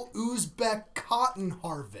annual Uzbek cotton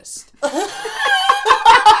harvest.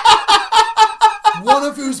 One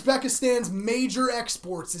of Uzbekistan's major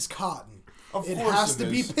exports is cotton. It has to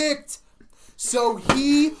be picked. So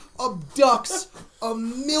he abducts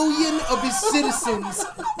 1 million of his citizens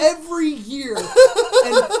every year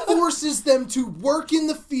and forces them to work in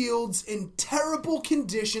the fields in terrible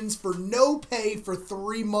conditions for no pay for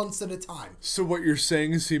 3 months at a time. So what you're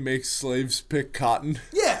saying is he makes slaves pick cotton?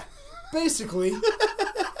 Yeah, basically.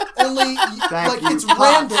 Only, Thank it's you.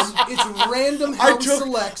 random. It's random how he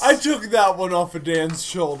selects. I took that one off of Dan's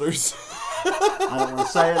shoulders. I don't want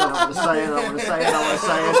to say it. I don't want to say it. I don't want to say it. I don't want to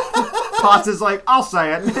say it. Potts is like, I'll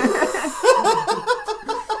say it.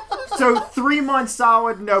 So 3 months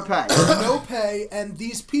solid, no pay. No pay, and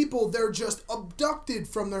these people, they're just abducted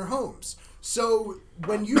from their homes. So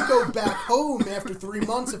when you go back home after 3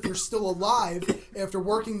 months, if you're still alive, after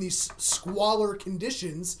working these squalor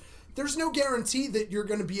conditions, there's no guarantee that you're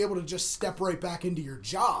going to be able to just step right back into your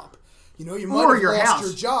job. You know, you might Or have your lost house.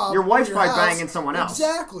 your job. Your wife's or probably house. banging someone else.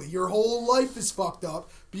 Exactly. Your whole life is fucked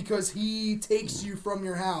up because he takes you from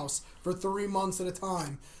your house for 3 months at a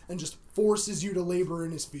time and just forces you to labor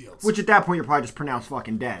in his fields. Which at that point you're probably just pronounced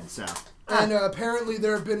fucking dead, so. And apparently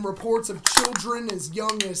there have been reports of children as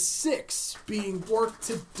young as 6 being worked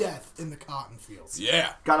to death in the cotton fields.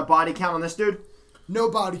 Yeah. Got a body count on this dude?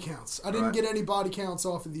 No body counts. I didn't Right. get any body counts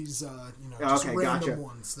off of these, just Okay, random gotcha.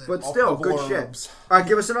 ones. That, But still, good blurbs. shit. Alright,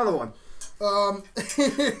 give us another one.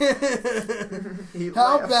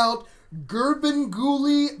 How about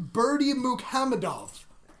Gurbanguly Berdy Muhammadov?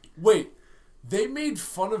 Wait, they made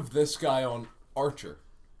fun of this guy on Archer.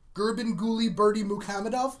 Gurbanguly Berdy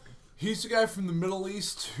Muhammadov? He's the guy from the Middle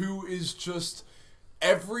East who is just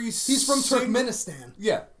He's from Turkmenistan.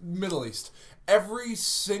 Yeah, Middle East. Every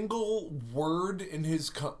single word in his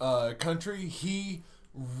country, he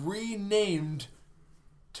renamed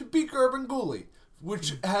to be Gurbanguly,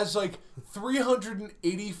 which has like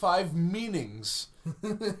 385 meanings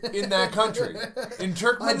in that country. In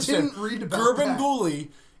Turkmenistan, I didn't read about Gurbanguly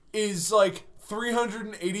is like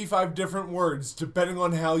 385 different words depending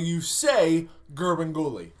on how you say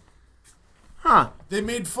Gurbanguly. Huh. They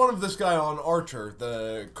made fun of this guy on Archer,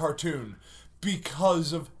 the cartoon,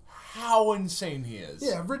 because of how insane he is.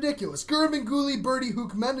 Yeah, ridiculous. Gurbanguly Berdy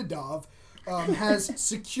Muhammadov has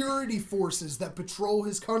security forces that patrol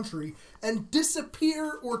his country and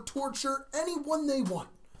disappear or torture anyone they want.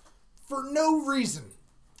 For no reason.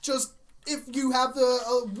 Just if you have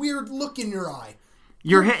a weird look in your eye.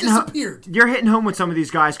 You're disappeared. You're hitting home with some of these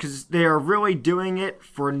guys because they are really doing it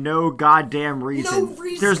for no goddamn reason. No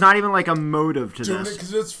reason. There's not even like a motive to Doing it this.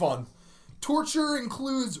 because it's fun. Torture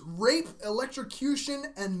includes rape, electrocution,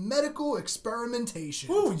 and medical experimentation.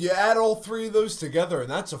 Ooh, you add all 3 of those together and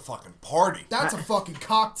that's a fucking party. That's a fucking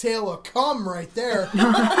cocktail of cum right there.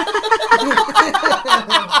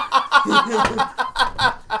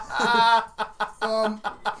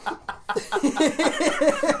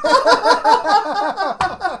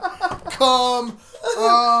 Cum.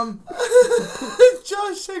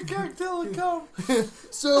 Josh said cocktail and cum.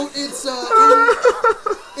 So it's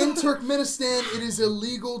in Turkmenistan, it is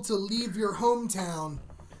illegal to leave your hometown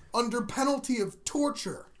under penalty of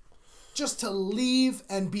torture. Just to leave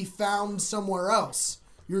and be found somewhere else.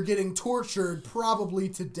 You're getting tortured, probably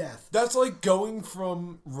to death. That's like going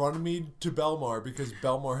from Runnymede to Belmar because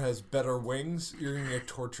Belmar has better wings. You're going to get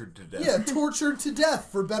tortured to death. Yeah, tortured to death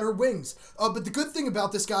for better wings. But the good thing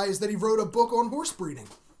about this guy is that he wrote a book on horse breeding.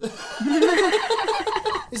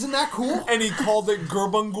 Isn't that cool? And he called it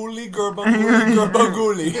Gurbanguly, Gurbanguly,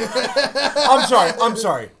 Gurbanguly. I'm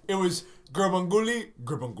sorry. It was Gurbanguly,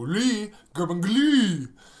 Gurbanguly, Gurbanguly.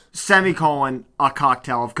 Semicolon, a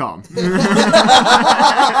cocktail of cum. And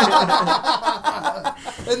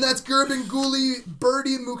that's Gurbanguly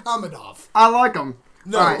Berdy Muhammadov. I like them.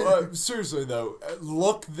 No, seriously though,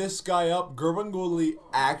 look this guy up. Gurbanguly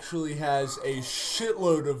actually has a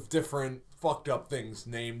shitload of different fucked up things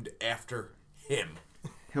named after him.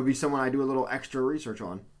 He'll be someone I do a little extra research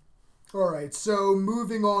on. Alright, so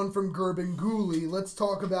moving on from Gurbanguly, let's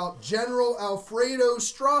talk about General Alfredo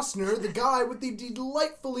Stroessner, the guy with the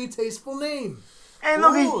delightfully tasteful name. And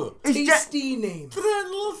look, Ooh, he's Tasty name.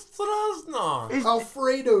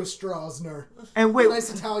 Alfredo Stroessner. And wait,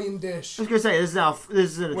 Nice Italian dish. I was gonna say this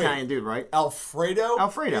is an Italian dude, right? Alfredo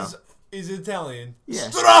is Italian. Yeah.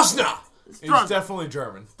 Strasna is Strasna. definitely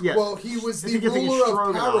German. Yeah. Well, he was I the think you're thinking ruler of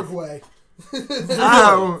Stroganoff. Paraguay.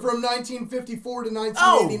 Oh. From 1954 to Oh,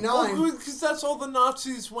 1989. because that's all the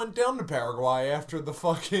Nazis went down to Paraguay after the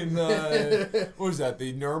fucking, what was that,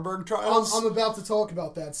 the Nuremberg trials? I'm about to talk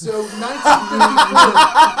about that. So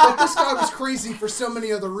 1954, but this guy was crazy for so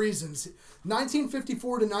many other reasons.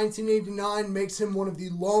 1954 to 1989 makes him one of the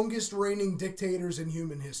longest reigning dictators in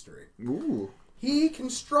human history. Ooh. He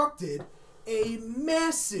constructed a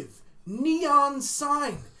massive neon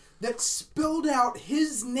sign that spelled out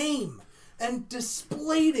his name and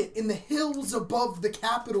displayed it in the hills above the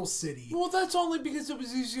capital city. Well, that's only because it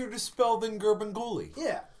was easier to spell than Gurbanguly.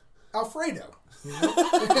 Yeah, Alfredo.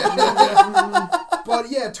 But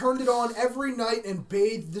yeah, turned it on every night and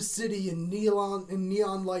bathed the city in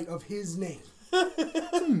neon light of his name.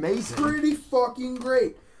 That's amazing. Pretty fucking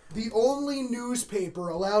great. The only newspaper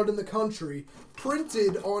allowed in the country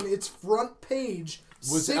printed on its front page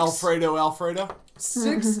Was Alfredo?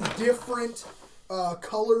 6 different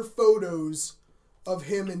color photos of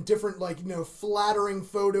him and different, flattering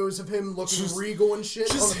photos of him looking regal and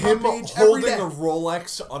shit on the Just front him page every holding day. a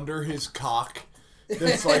Rolex under his cock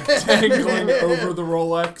that's like dangling over the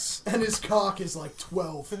Rolex. And his cock is like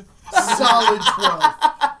 12. Solid 12.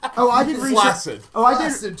 Oh, I did research. Flaccid. Oh, I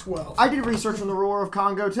Flaccid 12. did research on the ruler of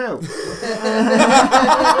Congo too.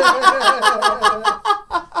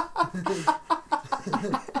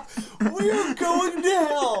 We are going to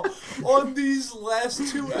hell on these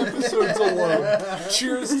last 2 episodes alone.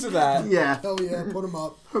 Cheers to that. Yeah. Hell yeah, put him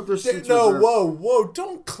up. Hope there's seats No, reserved. whoa,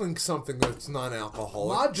 don't clink something that's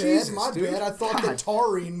non-alcoholic. My bad, Jesus, my dude. bad. I thought that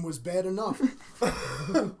taurine was bad enough.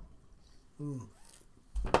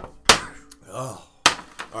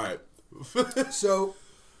 Alright. So,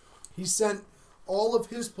 he sent all of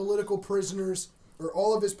his political prisoners, or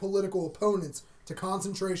all of his political opponents, to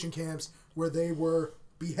concentration camps where they were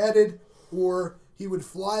beheaded, or he would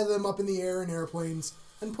fly them up in the air in airplanes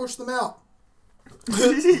and push them out.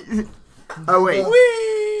 Oh wait.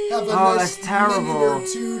 Have a Oh, nice that's terrible. minute or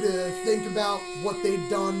two to think about what they'd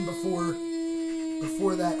done before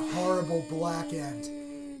that horrible black end.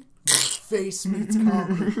 Face meets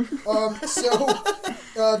comedy. One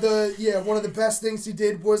of the best things he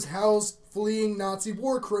did was house fleeing Nazi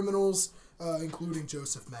war criminals, including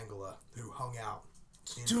Joseph Mengele, who hung out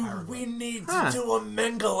in Dude, Paraguay. we need to do a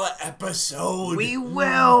Mengele episode. We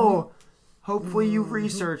will. Hopefully you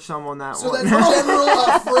research some on that So one. that's General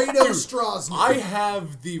Alfredo Stroessner. I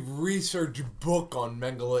have the research book on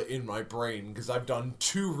Mengele in my brain because I've done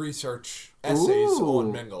 2 research essays Ooh.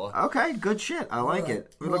 on Mengele. Okay, good shit. I like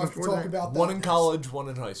it. We're We'll looking have to forward talk to that. about that. One in next. college, one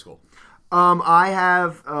in high school.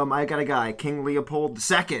 I got a guy, King Leopold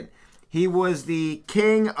II. He was the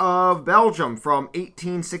king of Belgium from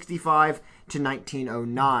 1865 to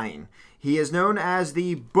 1909. He is known as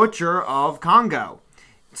the Butcher of Congo.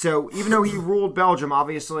 So even though he ruled Belgium,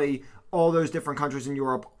 obviously all those different countries in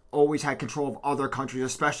Europe always had control of other countries,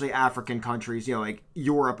 especially African countries. You know, like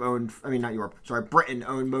Britain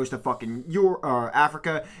owned most of fucking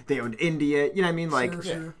Africa. They owned India. You know what I mean? Like,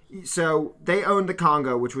 Sure. so they owned the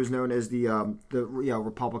Congo, which was known as the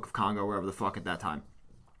Republic of Congo, whatever the fuck at that time.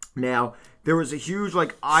 Now, there was a huge,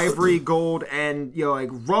 ivory, gold, and,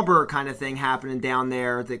 rubber kind of thing happening down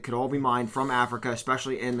there that could all be mined from Africa,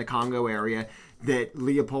 especially in the Congo area, that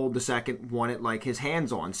Leopold II wanted, his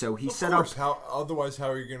hands on. So he set up... Otherwise, how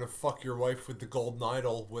are you going to fuck your wife with the golden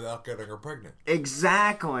idol without getting her pregnant?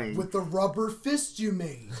 Exactly. With the rubber fist you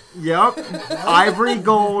made. Yep. Ivory,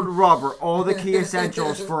 gold, rubber. All the key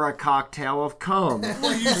essentials for a cocktail of cum.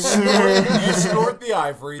 Well, you snort the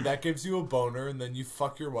ivory, that gives you a boner, and then you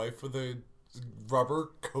fuck your wife with a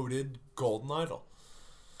rubber-coated golden idol.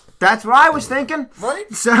 That's what I was thinking.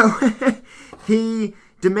 Right? So he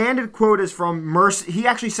demanded quotas from he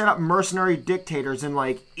actually set up mercenary dictators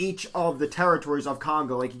in each of the territories of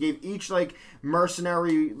Congo. He gave each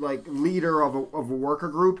mercenary leader of a worker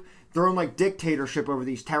group their own dictatorship over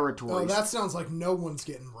these territories. Oh, that sounds like no one's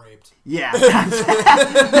getting raped. Yeah.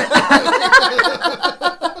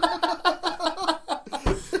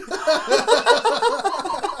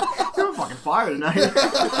 You're on fucking fire tonight.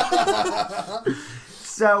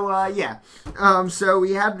 So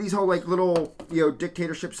he had these whole little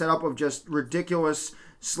dictatorship set up of just ridiculous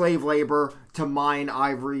slave labor to mine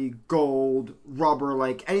ivory, gold, rubber,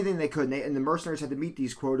 anything they could. And the mercenaries had to meet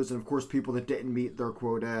these quotas, and of course people that didn't meet their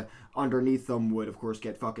quota underneath them would of course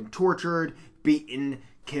get fucking tortured, beaten,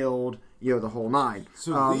 killed, the whole nine.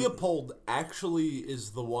 So Leopold actually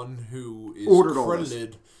is the one who is Ordered all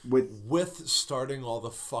credited this with starting all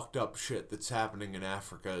the fucked up shit that's happening in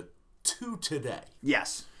Africa to today.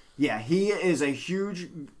 Yes. Yeah, he is a huge...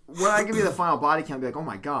 When I give you the final body count, I'll be like, oh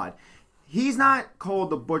my god. He's not called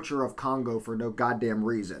the Butcher of Congo for no goddamn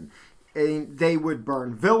reason. And they would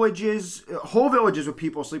burn villages, whole villages with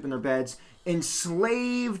people asleep in their beds,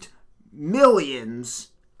 enslaved millions,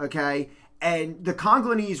 okay? And the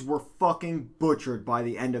Congolese were fucking butchered by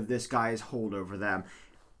the end of this guy's hold over them.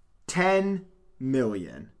 10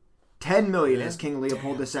 million. 10 million is King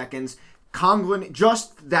Leopold II's Congolese,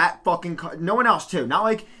 just that fucking, no one else too. Not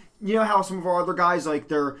like, you know how some of our other guys, like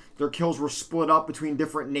their kills were split up between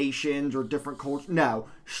different nations or different cultures? No,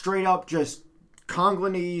 straight up just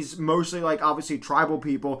Congolese, mostly like obviously tribal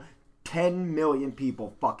people. 10 million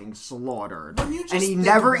people fucking slaughtered. And he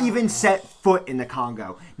never even set foot in the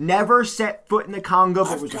Congo. Never set foot in the Congo,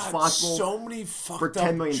 but was responsible so many for fucked 10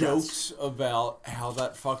 up million jokes deaths. about how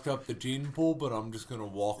that fucked up the gene pool, but I'm just gonna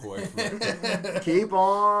walk away from it. Keep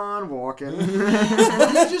on walking. You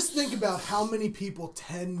just think about how many people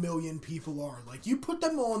 10 million people are. Like, you put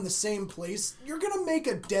them all in the same place, you're gonna make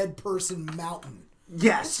a dead person mountain.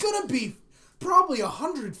 Yes. It's gonna be probably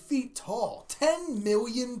 100 feet tall. 10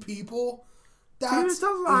 million people? That's Dude, it's a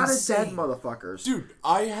lot insane. of dead motherfuckers. Dude,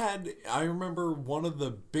 I remember one of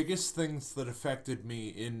the biggest things that affected me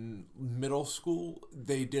in middle school,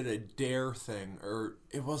 they did a DARE thing, or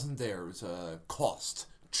it wasn't DARE, it was a COST.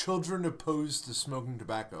 Children opposed to smoking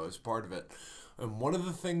tobacco as part of it. And one of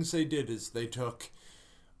the things they did is they took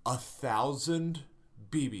 1,000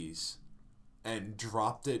 BBs and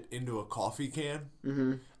dropped it into a coffee can,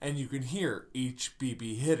 and you can hear each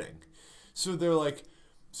BB hitting. So they're like,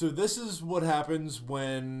 so this is what happens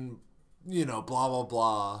when, you know, blah, blah,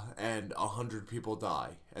 blah, and 100 people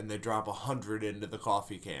die, and they drop 100 into the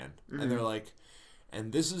coffee can. And they're like,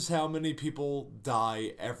 and this is how many people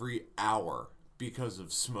die every hour because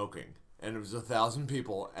of smoking. And it was 1,000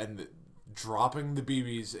 people, and dropping the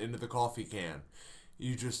BBs into the coffee can,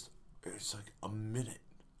 it's like a minute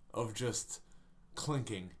of just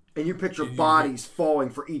clinking. And you picture bodies falling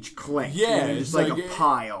for each clink. Yeah, it's just like a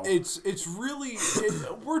pile. It's really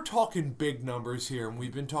we're talking big numbers here, and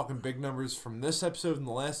we've been talking big numbers from this episode and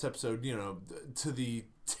the last episode, you know, to the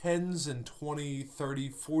tens and 20, 30,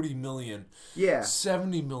 40 million. Yeah.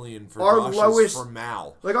 70 million for Our Josh's lowest- for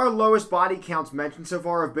Mao. Like, our lowest body counts mentioned so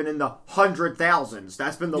far have been in the 100,000s.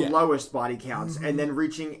 That's been the lowest body counts. And then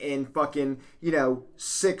reaching in fucking, you know,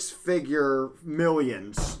 6-figure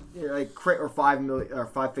millions. You know, like, or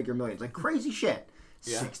 5-figure millions. Like, crazy shit.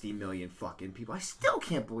 Yeah. 60 million fucking people. I still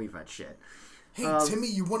can't believe that shit. Hey, Timmy,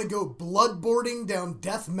 you want to go bloodboarding down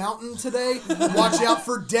Death Mountain today? Watch out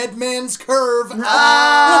for Dead Man's Curve.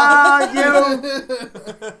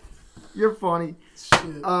 You're funny.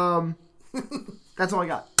 Shit. That's all I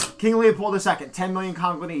got. King Leopold II, 10 million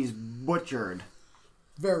Congolese butchered.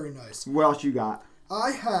 Very nice. What else you got?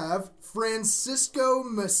 I have Francisco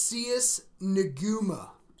Macias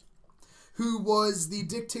Nguma, who was the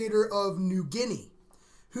dictator of New Guinea,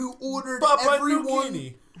 who ordered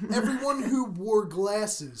everyone who wore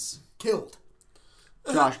glasses killed.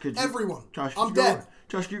 Josh, could you... Everyone. Josh, I'm dead.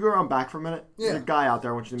 Josh, can you go around back for a minute? Yeah. There's a guy out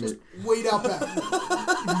there I want you to Just meet. wait out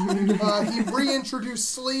back. He reintroduced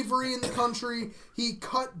slavery in the country. He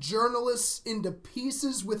cut journalists into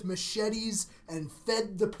pieces with machetes and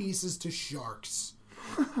fed the pieces to sharks.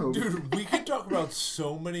 Dude, we could talk about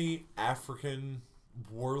so many African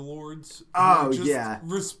warlords who Oh, are just yeah.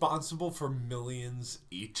 responsible for millions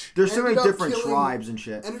each. There's so many Ended up different killing- tribes and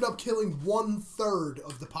shit. Ended up killing 1/3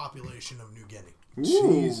 of the population of New Guinea. Ooh,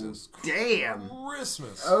 Jesus damn.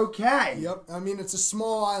 Christmas. Okay. Yep, I mean, it's a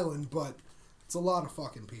small island, but it's a lot of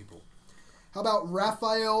fucking people. How about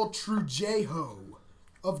Rafael Trujillo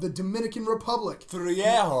of the Dominican Republic,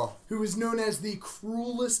 Trujillo. who is known as the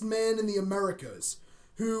cruelest man in the Americas,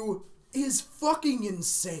 who is fucking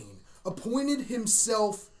insane, appointed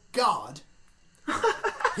himself God.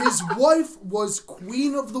 His wife was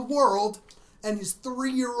queen of the world, and his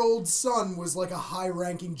 3-year-old son was like a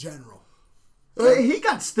high-ranking general. He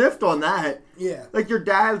got stiffed on that. Yeah. Like, your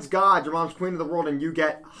dad's God, your mom's queen of the world, and you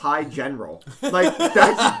get high general. Like,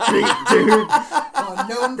 that's big, dude.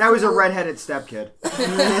 That was a redheaded stepkid.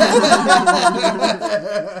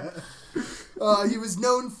 He was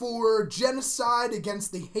known for genocide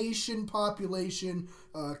against the Haitian population,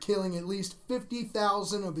 killing at least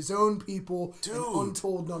 50,000 of his own people and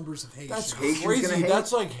untold numbers of Haitians. That's Haitians gonna crazy. hate?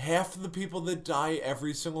 That's like half of the people that die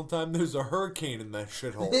every single time there's a hurricane in that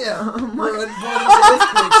shithole. Yeah.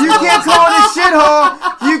 You can't call it a shithole.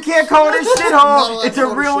 You can't call it a Not shithole. allowed It's to a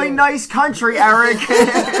call it a really shithole. nice country, Eric.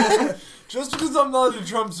 Just because I'm not a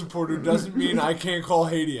Trump supporter doesn't mean I can't call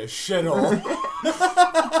Haiti a shithole.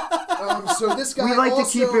 So this guy We like also,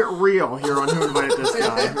 to keep it real here on Who Invited This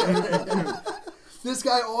Guy. This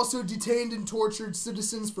guy also detained and tortured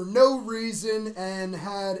citizens for no reason and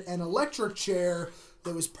had an electric chair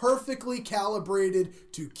that was perfectly calibrated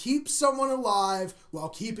to keep someone alive while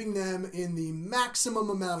keeping them in the maximum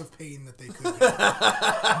amount of pain that they could.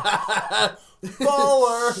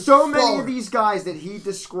 Baller. So many Baller. of these guys that he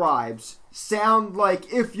describes sound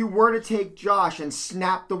like if you were to take Josh and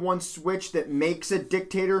snap the one switch that makes a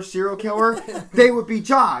dictator serial killer, they would be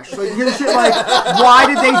Josh. Like, you're shit like, why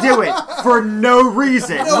did they do it? For no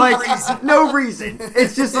reason. No reason.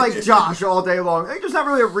 It's just like Josh all day long. Like, there's not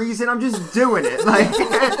really a reason. I'm just doing it. Like,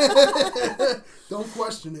 Don't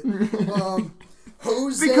question it.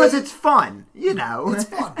 Jose, because it's fun, you know. It's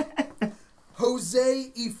fun.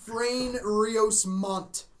 Jose Efrain Rios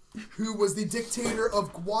Montt, who was the dictator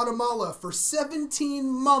of Guatemala for 17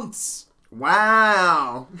 months,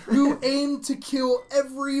 Wow. who aimed to kill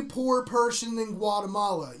every poor person in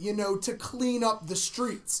Guatemala, to clean up the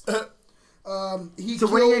streets. He So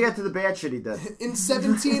killed, when are you going to get to the bad shit he did? in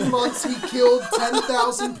 17 months, he killed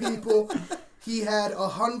 10,000 people. He had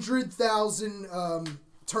 100,000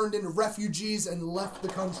 turned into refugees and left the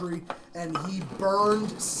country, and he burned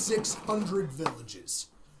 600 villages.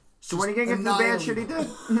 So when are you going to get to the bad shit he did?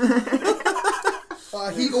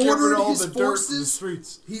 He Get rid ordered of all his the dirt from the forces.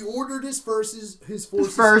 streets. He ordered his forces. Versus.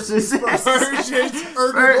 Ordered his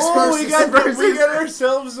Oh, we forces. got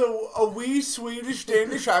ourselves a wee Swedish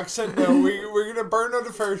Danish accent now. We're gonna burn out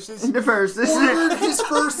the verses. The verses. Ordered his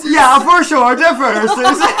forces Yeah, for sure, the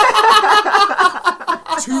verses.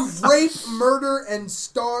 to rape, murder, and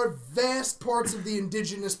starve vast parts of the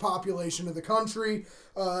indigenous population of the country,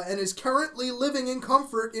 and is currently living in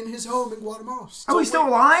comfort in his home in Guatemala. Are we still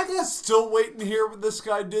alive? Yes. Still waiting to hear what this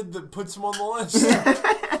guy did that puts him on the list.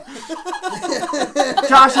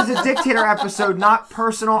 Josh is a dictator episode, not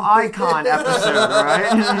personal icon episode,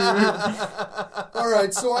 right? All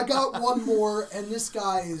right, so I got one more, and this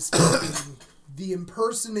guy is fucking the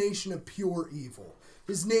impersonation of pure evil.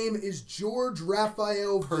 His name is George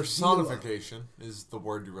Raphael Vigila. Personification is the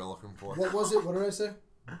word you were looking for. What was it? What did I say?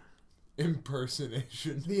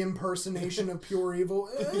 Impersonation. The impersonation of pure evil.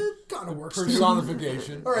 It kind of works. too.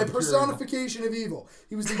 Personification. All right, of pure personification of evil.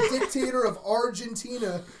 He was the dictator of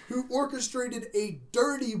Argentina who orchestrated a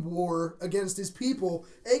dirty war against his people,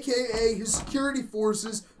 aka his security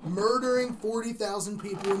forces, murdering 40,000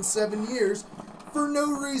 people in 7 years for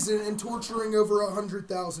no reason and torturing over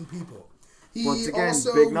 100,000 people. He Once again,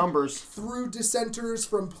 also big numbers. threw dissenters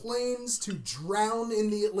from planes to drown in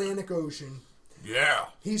the Atlantic Ocean. Yeah.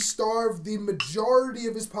 He starved the majority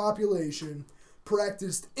of his population,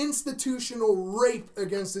 practiced institutional rape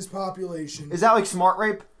against his population. Is that like smart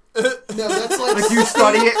rape? No, that's like, Like you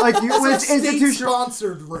study it? Like you, when it's institutional?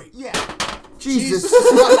 sponsored rape. Yeah. Jesus.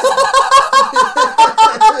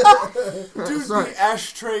 Dude, Sorry. the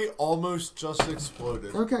ashtray almost just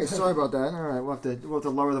exploded. Okay, sorry about that. All right, we'll have to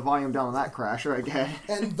lower the volume down on that crash. All right, okay.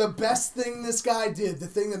 And the best thing this guy did, the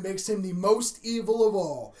thing that makes him the most evil of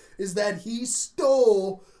all, is that he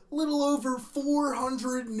stole little over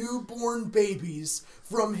 400 newborn babies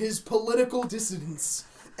from his political dissidents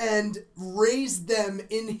and raised them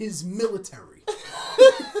in his military.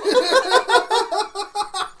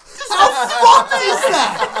 How fucked is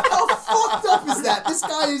that? How fucked up is that? This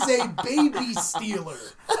guy is a baby stealer.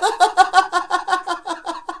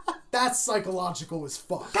 That's psychological as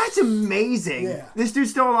fuck. That's amazing. Yeah. This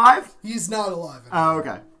dude's still alive? He's not alive anymore. Oh,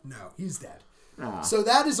 okay. No, he's dead. Ah. So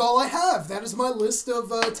that is all I have. That is my list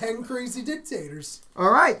of 10 crazy dictators. All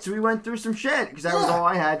right, so we went through some shit because that was Yeah. all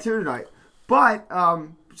I had too tonight. But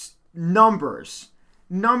numbers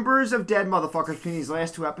of dead motherfuckers between these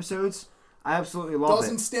last two episodes. I absolutely love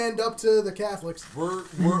Doesn't it. stand up to the Catholics. We're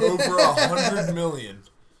over 100 million.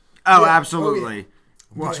 Oh, Yeah. absolutely.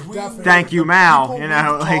 Yeah, Between definitely. Thank you, Mal. people You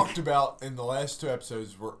know, we've like talked about in the last two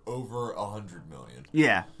episodes were over 100 million.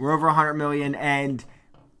 yeah, we're over 100 million, and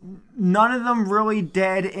none of them really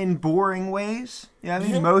dead in boring ways. You know what I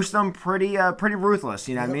mean? Yeah. Most of them pretty ruthless.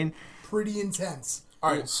 You know what I mean? Pretty intense. All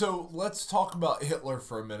right, so let's talk about Hitler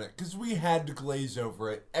for a minute because we had to glaze over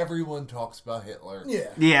it. Everyone talks about Hitler. Yeah.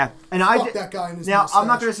 Yeah, and Fuck that guy in his now I'm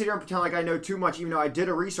not mustache. going to sit here and pretend like I know too much, even though I did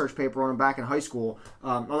a research paper on him back in high school.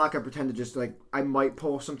 I'm not going to pretend to just like I might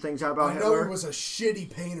pull some things out about I know Hitler. he was a shitty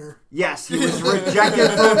painter. Yes, he was rejected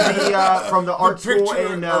from the art school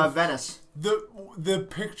picture in of- Venice. The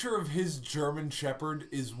picture of his German Shepherd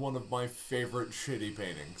is one of my favorite shitty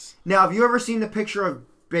paintings. Now, have you ever seen the picture of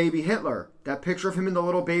baby Hitler? That picture of him in the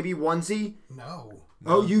little baby onesie? No.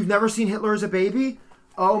 Oh, you've never seen Hitler as a baby?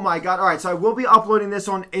 Oh my god! All right, so I will be uploading this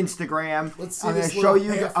on Instagram. Let's see I'm this gonna show little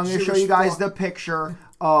you. half I'm gonna show Jewish you guys fuck. the picture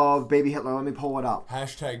of baby Hitler. Let me pull it up.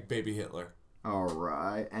 Hashtag baby Hitler. All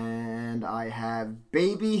right, and I have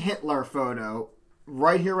baby Hitler photo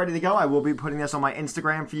right here, ready to go. I will be putting this on my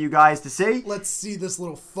Instagram for you guys to see. Let's see this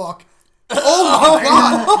little fuck. Oh my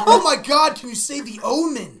god! Oh my god! Can you say the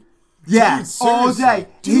Omen? Yeah, Dude, all seriously. day.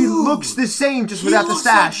 He Dude. looks the same, just He without the looks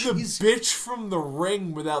stash. like the bitch from The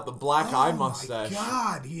Ring without the black eye Oh mustache. my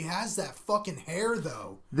god! He has that fucking hair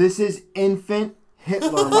though. This is infant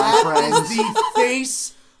Hitler, my That is friends. the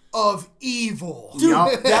face of evil. Dude,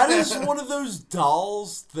 Yup. that is one of those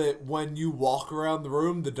dolls that when you walk around the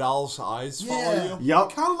room, the doll's eyes follow Yeah. you.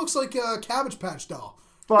 Yup. Kind of looks like a Cabbage Patch doll.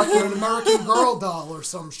 Fucking An American Girl doll or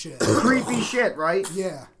some shit. creepy shit, right?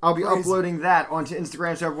 Yeah. I'll be Crazy. uploading that onto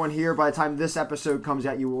Instagram, so everyone here, by the time this episode comes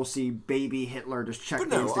out, you will see baby Hitler. Just check But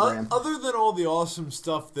the no, Instagram. other than all the awesome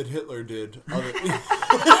stuff that Hitler did,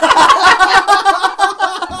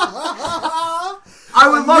 I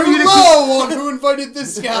would love you You're to... low on who invited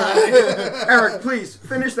this guy. Eric, please,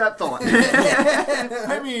 finish that thought.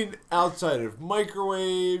 I mean, outside of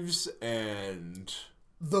microwaves and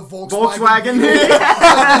The Volkswagen. Volkswagen.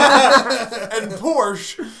 and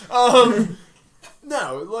Porsche.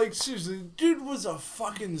 No, like seriously, dude was a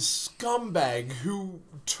fucking scumbag who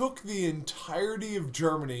took the entirety of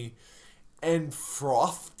Germany and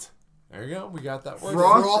frothed. There you go, we got that word.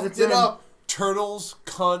 Froth? Frothed It's it in. up. Turtles,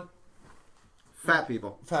 cunt, Fat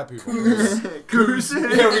people. fat people. Goose.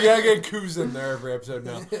 Yeah, we gotta get coos in there every episode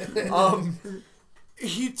now.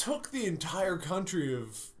 He took the entire country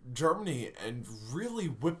of Germany and really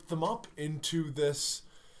whipped them up into this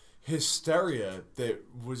hysteria that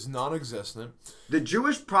was non-existent. The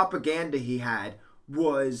Jewish propaganda he had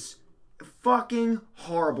was fucking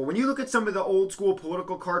horrible. When you look at some of the old school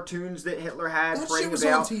political cartoons that Hitler had That praying shit was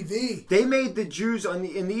about, on TV. they made the Jews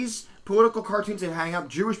in these political cartoons that hang up.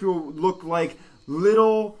 Jewish people look like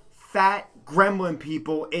little fat gremlin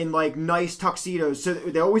people in like nice tuxedos. So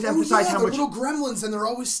they always emphasize how they're much little gremlins and they're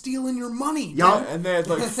always stealing your money. Yup. And they had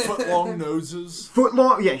like foot-long noses. foot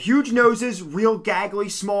long, yeah, huge noses, real gaggly,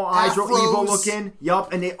 small eyes, real evil Afros. looking.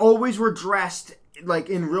 Yup, and they always were dressed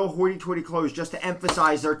like in real hoity-toity clothes, just to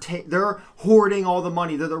emphasize they're hoarding all the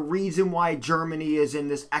money. They're the reason why Germany is in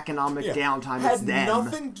this economic downtime. Had It's them.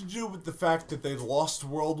 nothing to do with the fact that they lost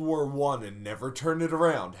World War I and never turned it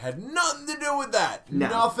around. Had nothing to do with that. No.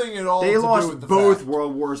 Nothing at all They to lost do with the both fact.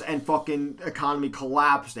 world wars and fucking economy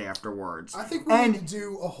collapsed afterwards. I think we need to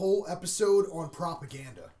do a whole episode on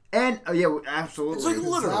propaganda. And yeah, It's absolutely. like that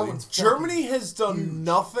literally, one's Germany fucking has done huge.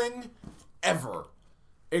 nothing ever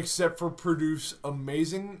except for produce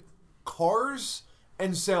amazing cars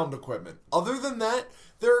and sound equipment. Other than that,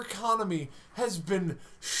 their economy has been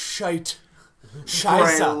shite. for a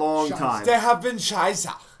Scheisse. long time. They have been scheisse.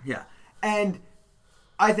 Yeah. And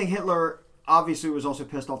I think Hitler obviously was also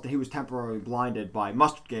pissed off that he was temporarily blinded by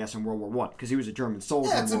mustard gas in World War One because he was a German soldier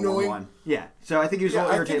Yeah, in it's World War annoying. One. Yeah. So I think he was a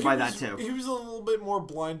little I irritated think by he that was- too. He was a little bit more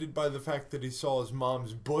blinded by the fact that he saw his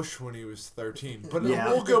mom's bush when he was 13. But Yeah.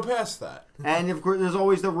 we'll go past that. And of course, there's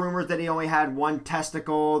always the rumors that he only had one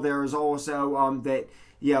testicle. There's also that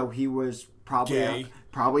he was probably Gay.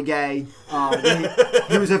 Probably gay.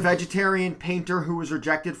 He was a vegetarian painter who was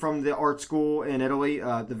rejected from the art school in Italy,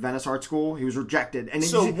 the Venice Art School. He was rejected, and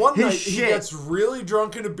So his one night shit. he gets really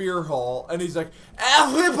drunk in a beer hall and he's like,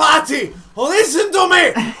 "Everybody, listen to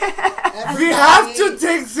me! We have to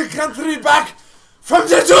take the country back from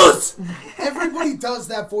the Jews!" Everybody does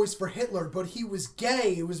that voice for Hitler, but he was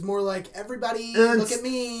gay. It was more like, everybody, It's- look at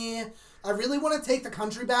me. I really want to take the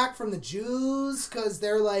country back from the Jews because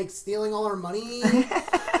they're like stealing all our money.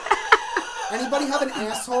 Anybody have an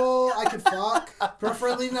asshole I could fuck?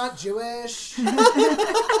 Preferably not Jewish.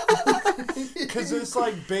 Because it's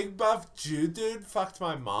like, big buff Jew dude fucked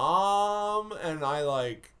my mom and I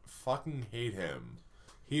like fucking hate him.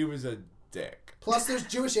 He was a dick. Plus, there's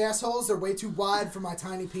Jewish assholes. They're way too wide for my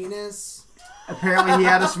tiny penis. Apparently, he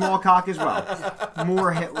had a small cock as well.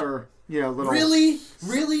 More Hitler, little. Really?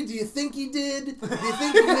 Really? Do you think he did? Do you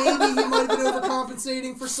think maybe he might have been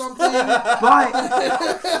overcompensating for something?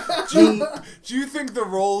 But Do you think the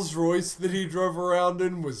Rolls Royce that he drove around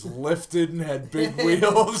in was lifted and had big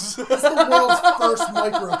wheels? It's the world's first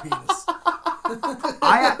micro penis.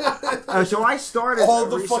 so I started All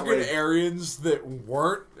the recently. fucking Aryans that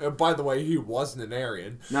weren't. By the way, he wasn't an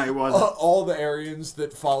Aryan. No, he wasn't. All the Aryans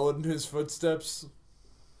that followed in his footsteps.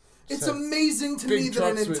 It's So, amazing to big me that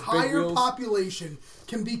an trucks with big entire wheels. population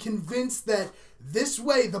can be convinced that this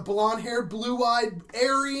way, the blonde-haired, blue-eyed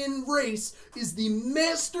Aryan race is the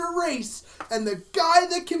master race, and the guy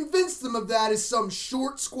that convinced them of that is some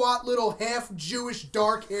short, squat, little half-Jewish,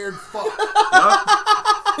 dark-haired fuck.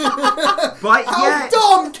 But How yet,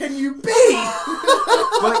 dumb can you be?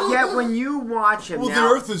 when you watch him Well, the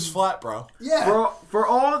now, Earth is flat, bro. Yeah. for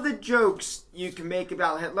all the jokes you can make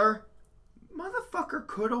about Hitler, motherfucker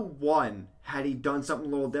could have won had he done something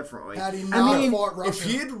a little differently. Had he not fought Russia. If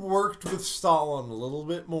he had worked with Stalin a little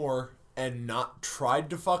bit more and not tried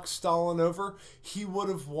to fuck Stalin over, he would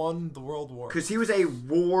have won the World War. Because he was a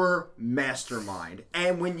war mastermind.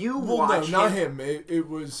 And when you Well, watch no, not him. It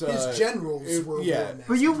was... his generals were yeah. war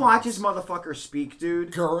But you masters. watch this motherfucker speak,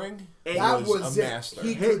 dude. Goering That was was a it. master.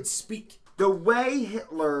 He could speak. The way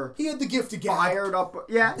Hitler He had the gift of gab. fired up...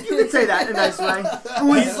 Yeah, you can say that in a nice way. It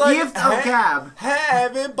was He's like, gift of gab. Hey,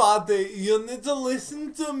 everybody, you need to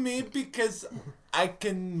listen to me because I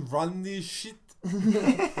can run this shit.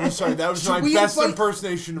 I'm sorry, that was Should my we best invite-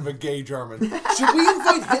 impersonation of a gay German. Should we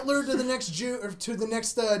invite Hitler to the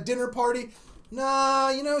next dinner party? Nah,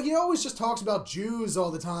 he always just talks about Jews all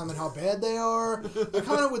the time and how bad they are. I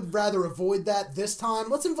kind of would rather avoid that this time.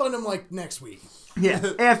 Let's invite him next week. Yeah,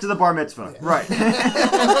 after the bar mitzvah. Right.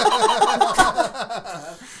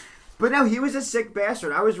 But no, he was a sick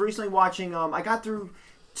bastard. I was recently watching, I got through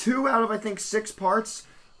 2 out of, I think, 6 parts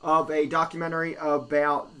of a documentary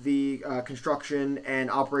about the construction and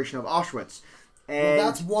operation of Auschwitz. And Well,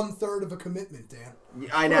 that's 1/3 of a commitment, Dan.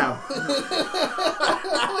 I know.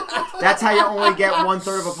 That's how you only get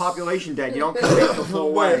 1/3 of a population dead. You don't commit the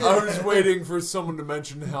full way. I was waiting for someone to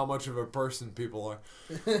mention how much of a person people are.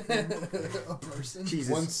 A person.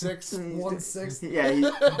 Jesus. 1/6. 1/6. Yeah.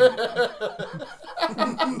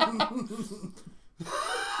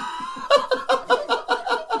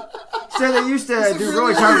 So they used to Is it do really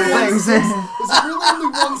really terrible only things. 1/6? Is it really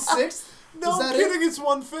only 1/6? No, Is I'm that kidding. It's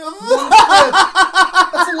 1/5.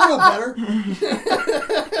 That's a little better.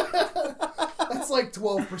 That's like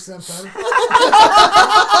 12% better.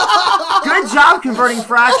 Good job converting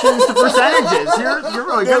fractions to percentages. You're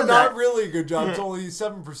really good No, at not that. really a good job. It's only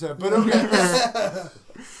 7%, but okay.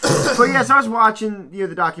 But yeah, so I was watching the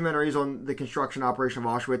documentaries on the construction operation of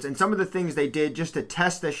Auschwitz, and some of the things they did just to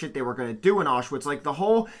test the shit they were going to do in Auschwitz, like the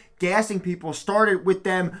whole gassing people started with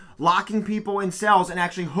them locking people in cells and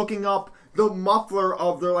actually hooking up the muffler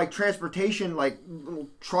of their transportation, little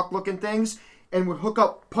truck looking things, and would hook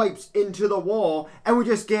up pipes into the wall and would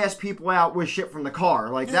just gas people out with shit from the car.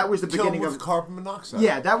 That was the Kill 'em beginning with of carbon monoxide.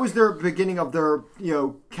 Yeah, that was their beginning of their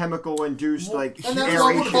chemical induced And that's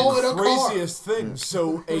why we aeration. call it a car. Craziest thing.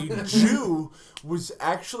 So a Jew was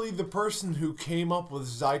actually the person who came up with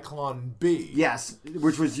Zyklon B. Yes,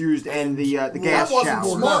 which was used in the That gas wasn't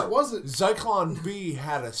shower. smart, was it? Zyklon B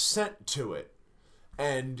had a scent to it,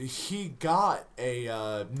 and he got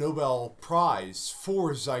a Nobel Prize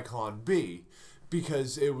for Zyklon B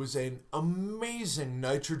because it was an amazing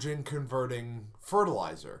nitrogen-converting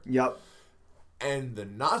fertilizer. Yep. And the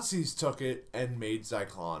Nazis took it and made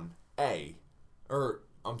Zyklon A.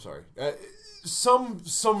 I'm sorry. Some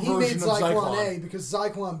He made version of Zyklon Zyklon. A because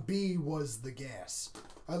Zyklon B was the gas.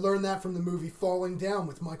 I learned that from the movie Falling Down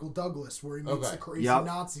with Michael Douglas, where he meets Okay. the crazy Yep.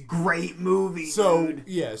 Nazi. Great movie, So, dude.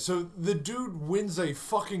 yeah, so the dude wins a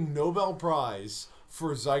fucking Nobel Prize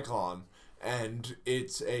for Zyklon, and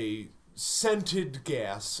it's a scented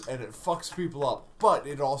gas, and it fucks people up, but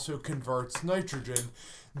it also converts nitrogen.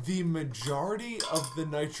 The majority of the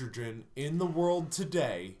nitrogen in the world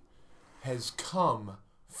today has come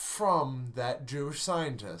from that Jewish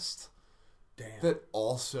scientist Damn. that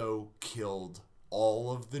also killed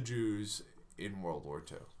all of the Jews in World War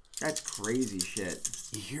II. That's crazy shit.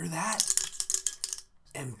 You hear that?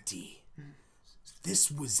 Empty.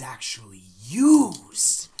 This was actually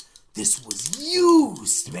used. This was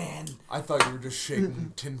used, man. I thought you were just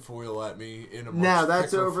shaking tinfoil at me in a much No,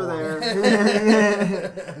 that's thicker over form.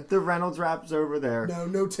 there. The Reynolds wrap's over there.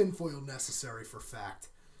 No tinfoil necessary for fact.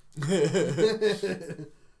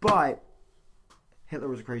 But Hitler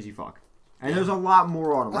was a crazy fuck. And there's a lot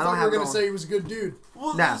more on him. I I thought don't you have were going it to all. say he was a good dude.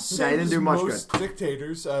 Well, Nah, so he didn't do does much most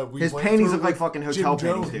dictators. We His went paintings through look like with fucking hotel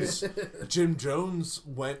Jim paintings, Jones. Jim Jones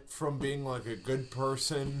went from being like a good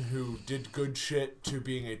person who did good shit to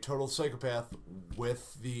being a total psychopath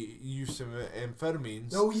with the use of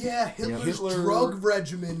amphetamines. Oh yeah, Hitler's Hitler- drug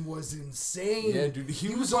regimen was insane. Yeah, dude,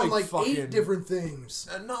 he was on like like fucking- 8 different things.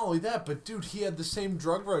 And not only that, but dude, he had the same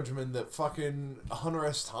drug regimen that fucking Hunter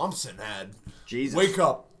S. Thompson had. Jesus. Wake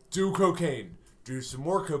up, do cocaine, do some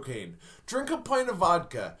more cocaine, drink a pint of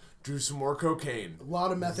vodka, do some more cocaine. A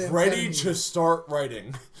lot of methamphetamine. Ready to start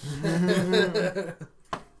writing.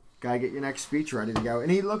 Gotta get your next speech ready to go.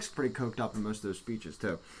 And he looks pretty coked up in most of those speeches,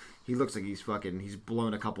 too. He looks like he's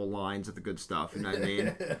blown a couple lines of the good stuff, you know what I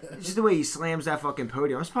mean? Just the way he slams that fucking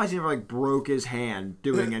podium. I'm surprised he never, broke his hand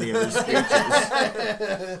doing any of his speeches.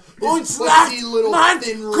 His pussy little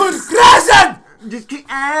thin wrist. Just,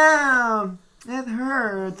 ow, that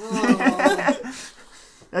hurts.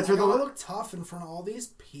 That's I where gotta the. look tough in front of all these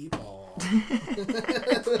people.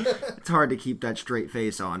 It's hard to keep that straight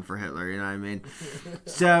face on for Hitler. You know what I mean?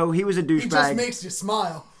 So he was a He just douchebag. makes you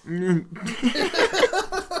smile.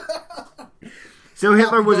 So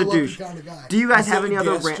Hitler was a Happy-go-lucky douche. kind of guy. Do you guys Is have that any a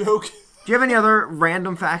other? gas joke? Do you have any other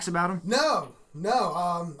random facts about him? No.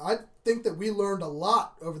 I think that we learned a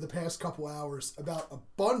lot over the past couple hours about a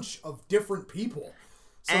bunch of different people.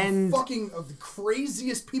 Some And- fucking of the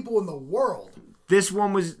craziest people in the world. This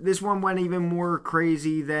one went even more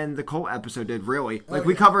crazy than the cult episode did. Really, like Oh,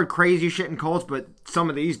 we yeah. covered crazy shit in cults, but some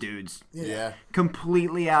of these dudes Yeah.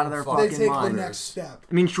 completely out of their They They fucking take the mind. next step.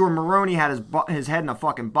 I mean, sure, Maroney had his head in a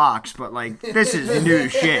fucking box, but like this is new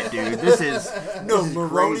shit, dude. This is No, this is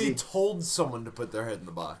Maroney crazy. told someone to put their head in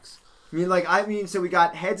the box. So we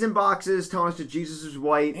got heads in boxes telling us that Jesus is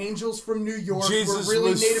white. Angels from New York Jesus were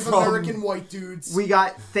really was Native from- American white dudes. We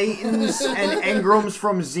got Thetans and Engrams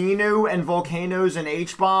from Xenu and volcanoes and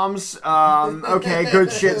H-bombs. Okay,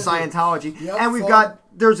 good shit, Scientology. Yep, and we've fun.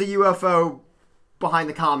 there's a UFO behind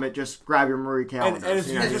the comet. Just grab your Marie calendars. And if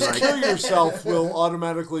you know, just like- kill yourself, we'll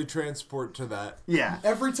automatically transport to that. yeah.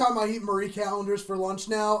 Every time I eat Marie calendars for lunch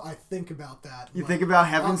now, I think about that. You think about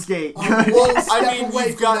Heaven's Gate. I'm one step I mean, away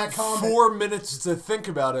you've from got that comment. 4 minutes to think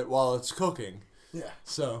about it while it's cooking. Yeah.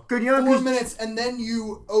 So Good, you know, 4 'cause- minutes, and then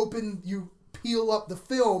you peel up the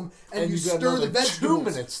film, and you you got stir the another vegetables. 2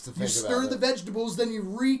 minutes to think You stir about the it. vegetables, then you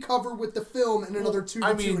recover with the film, and another 2 to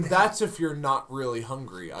I 2 mean, and a half. that's if you're not really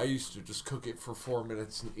hungry. I used to just cook it for 4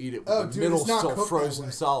 minutes and eat it with Oh, the dude, middle it's not still cooked that frozen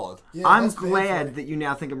way. solid. Yeah, I'm that's bad for glad you. that you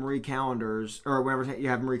now think of Marie calendars, or whenever you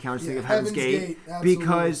have Marie calendars, think Yeah, of Heaven's Heaven's Gate, Gate, absolutely.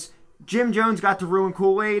 because Jim Jones got to ruin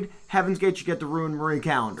Kool-Aid. Heaven's Gate, you get to ruin Marie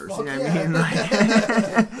calendars. You know what I mean?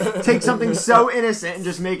 Like, take something so innocent and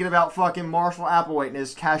just make it about fucking Marshall Applewhite and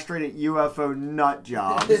his castrated UFO nut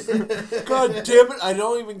jobs. God damn it! I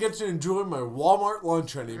don't even get to enjoy my Walmart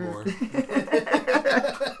lunch anymore.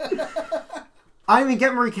 I don't even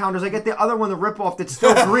get Marie calendars. I get the other one, the ripoff that's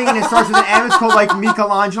still green and starts with an M. It's called like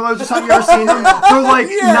Michelangelo's or something. You ever seen them? They're like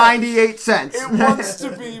Yeah. 98 cents. It wants to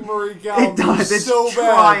be Marie It Calendar does. It's so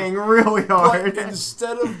trying bad. really hard. But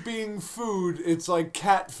instead of being food, it's like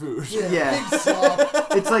cat food. Yeah. Big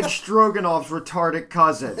soft. It's like Stroganoff's retarded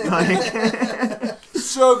cousin. Like,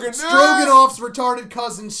 Stroganoff's retarded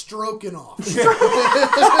cousin stroking off. It's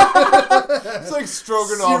like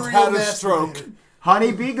Stroganoff Serial had a stroke. masturbator.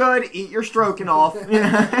 honey, be good. Eat your Stroganoff.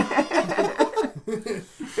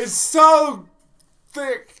 It's so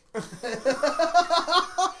thick.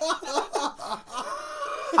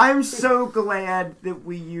 I'm so glad that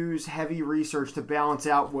we use heavy research to balance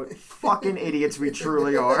out what fucking idiots we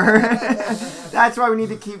truly are. That's why we need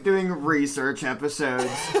to keep doing research episodes.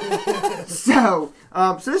 So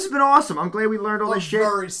this has been awesome. I'm glad we learned all I'm this shit.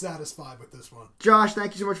 very satisfied with this one. Josh,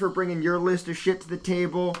 thank you so much for bringing your list of shit to the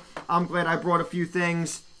table. I'm glad I brought a few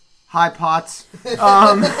things. Hi, Pots.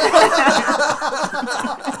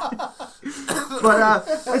 But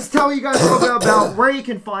let's tell you guys a little bit about where you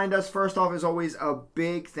can find us. First off, as always, a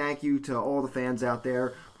big thank you to all the fans out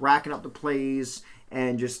there racking up the plays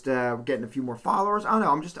and just getting a few more followers. I don't know.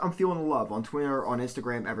 I'm feeling the love on Twitter, on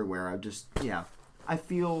Instagram, everywhere. I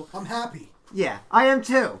feel. I'm happy. Yeah, I am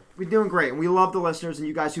too. We're doing great, and we love the listeners and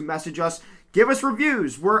you guys who message us. Give us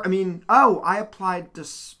reviews. I applied to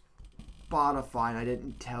Spotify and I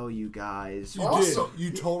didn't tell you guys. You Awesome. did.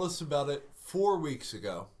 You told us about it 4 weeks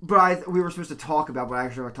ago. But we were supposed to talk about what I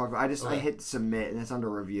actually want to talk about. I Okay. hit submit and it's under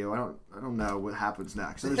review. I don't know what happens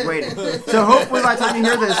next. I'm just waiting. So hopefully by the time you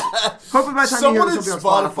hear this, Someone at it'll be on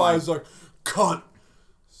Spotify Spotify. is like, cunt.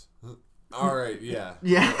 All right, yeah.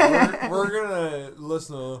 Yeah. We're gonna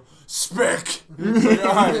listen to Spick. It's like,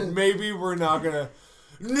 all right, maybe we're not gonna.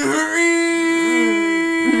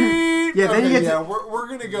 Yeah, then you get to- we're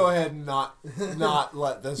gonna go ahead and not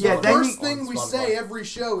let this. Yeah, on- then First on thing we Spotify. say every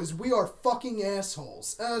show is we are fucking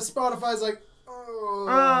assholes. Spotify's like,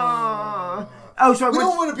 oh. So I We went.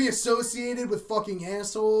 don't want to be associated with fucking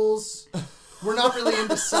assholes. We're not really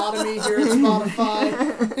into sodomy here at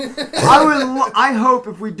Spotify. I hope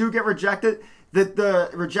if we do get rejected, that the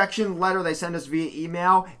rejection letter they send us via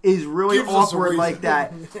email is really Gives us a awkward reason. like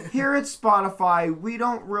that. Here at Spotify, we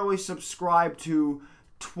don't really subscribe to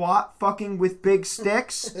twat fucking with big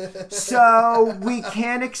sticks, so we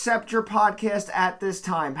can't accept your podcast at this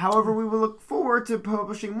time. However, we will look forward to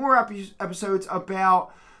publishing more episodes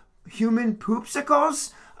about human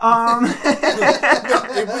poopsicles.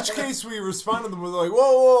 In which case, we respond to them with like,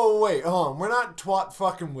 whoa, wait, hold on. We're not twat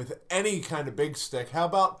fucking with any kind of big stick. How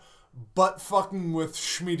about butt fucking with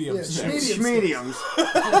schmediums. Yeah, Schmediums.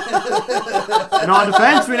 In our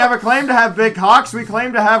defense, we never claimed to have big cocks. We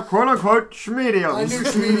claimed to have quote-unquote schmediums. I knew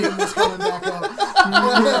Schmedium was coming back up.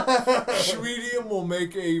 Schmedium will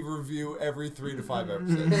make a review every 3 to 5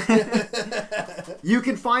 episodes. You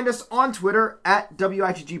can find us on Twitter at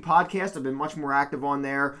WITG Podcast. I've been much more active on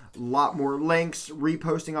there. A lot more links,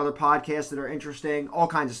 reposting other podcasts that are interesting, all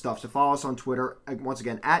kinds of stuff. So follow us on Twitter, once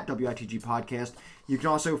again, at WITG Podcast. You can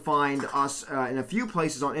also find us in a few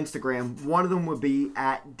places on Instagram. One of them would be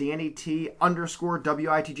at DannyT_WITG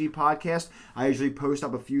Podcast. I usually post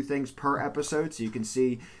up a few things per episode, so you can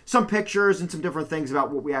see some pictures and some different things about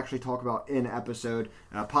what we actually talk about in an episode.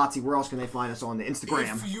 Potsy, where else can they find us on the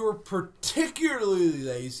Instagram? If you're particularly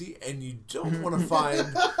lazy and you don't want to find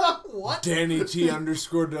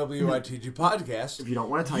DannyT_WITG Podcast, If you don't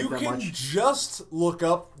want to type that you much. can just look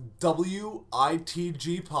up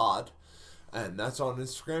WITG Pod. And that's on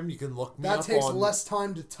Instagram. You can look me That up takes on... less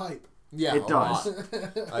time to type. Yeah, It a does. lot.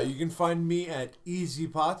 You can find me at Easy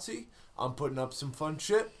Potsy. I'm putting up some fun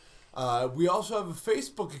shit. We also have a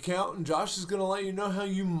Facebook account, and Josh is going to let you know how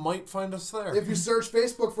you might find us there. If you search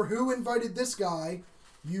Facebook for Who Invited This Guy,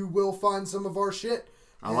 you will find some of our shit.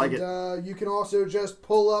 I like it. You can also just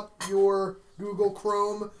pull up your Google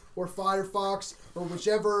Chrome or Firefox or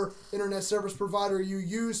whichever internet service provider you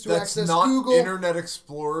use to That's access not Google. Internet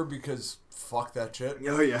Explorer because fuck that shit.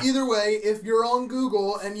 Oh, yeah. Either way, if you're on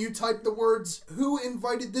Google and you type the words "Who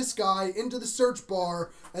Invited This Guy" into the search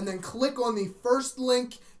bar and then click on the first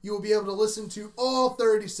link, you will be able to listen to all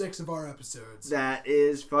 36 of our episodes. That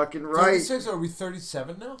is fucking right. 36? Are we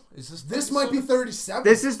 37 now? Is this 37? This might be 37.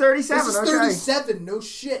 This is 37, This is okay. 37, no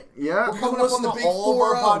shit. Yeah. We're You coming can up on listen the to big all of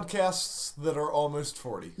our 4-0. podcasts that are almost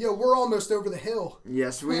 40. Yeah, we're almost over the hill.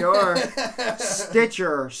 Yes, we are.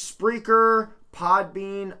 Stitcher, Spreaker,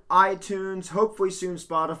 Podbean, iTunes, hopefully soon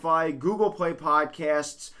Spotify, Google Play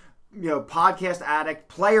Podcasts, Podcast Addict,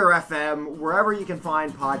 Player FM, wherever you can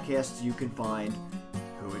find podcasts, you can find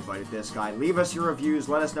Who Invited This Guy. Leave us your reviews.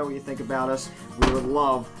 Let us know what you think about us. We would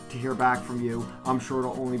love to hear back from you. I'm sure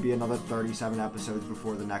it'll only be another 37 episodes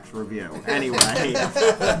before the next review. Anyway,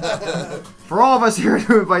 for all of us here at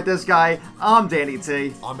Who Invited This Guy, I'm Danny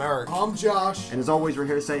T. I'm Eric. I'm Josh. And as always, we're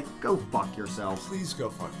here to say, go fuck yourself. Please go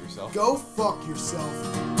fuck yourself. Go fuck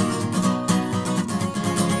yourself.